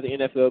still got the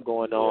NFL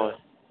going on.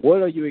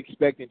 What are you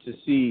expecting to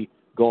see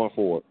going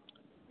forward?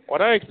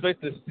 What I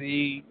expect to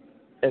see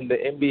in the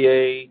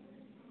NBA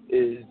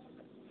is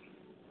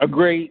a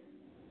great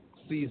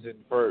season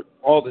for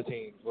all the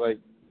teams. Like,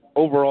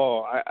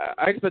 overall,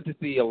 I expect to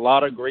see a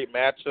lot of great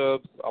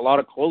matchups, a lot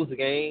of close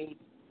games,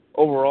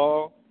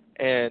 overall.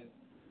 And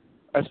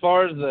as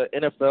far as the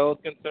NFL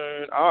is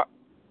concerned, I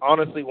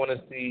honestly want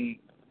to see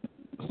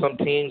some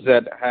teams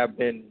that have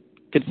been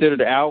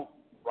considered out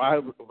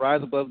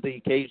rise above the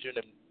occasion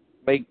and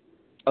make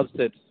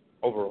upsets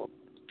overall.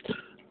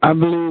 I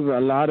believe a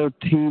lot of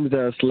teams that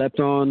are slept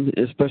on,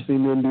 especially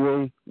in the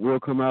NBA, will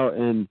come out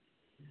and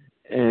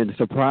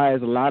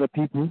surprise a lot of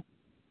people.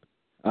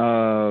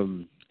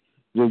 The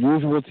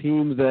usual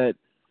teams that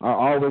are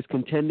always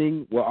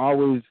contending will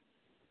always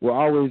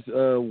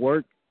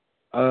work.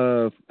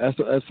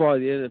 As far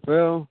as the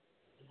NFL,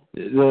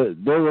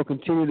 they will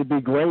continue to be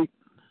great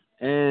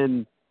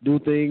and do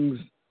things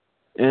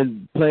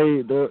and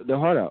play their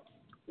heart out.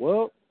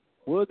 Well,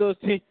 will those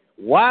teams?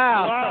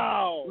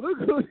 Wow! Look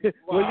who.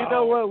 Well, you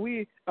know what?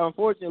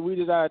 Unfortunately, we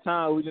just out of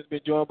time. We just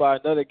been joined by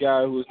another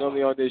guy who's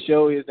normally on this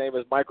show. His name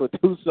is Michael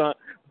Toussaint.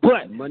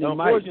 But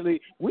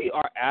unfortunately, we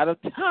are out of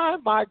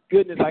time. My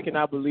goodness, I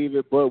cannot believe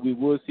it. But we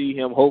will see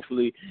him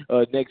hopefully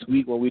next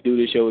week when we do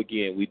the show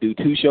again. We do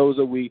 2 shows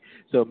a week,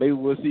 so maybe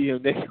we'll see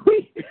him next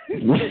week.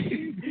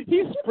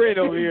 He's spread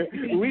over here.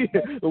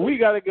 We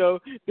gotta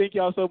go. Thank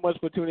y'all so much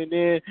for tuning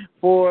in.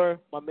 For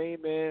my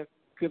main man,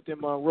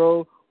 Clifton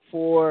Monroe.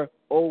 For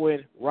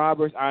Owen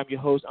Roberts, I'm your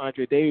host,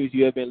 Andre Davies.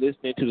 You have been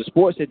listening to the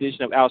sports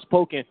edition of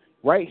Outspoken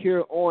right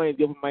here on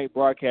the Open Mic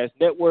Broadcast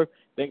Network.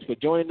 Thanks for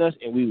joining us,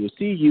 and we will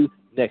see you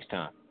next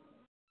time.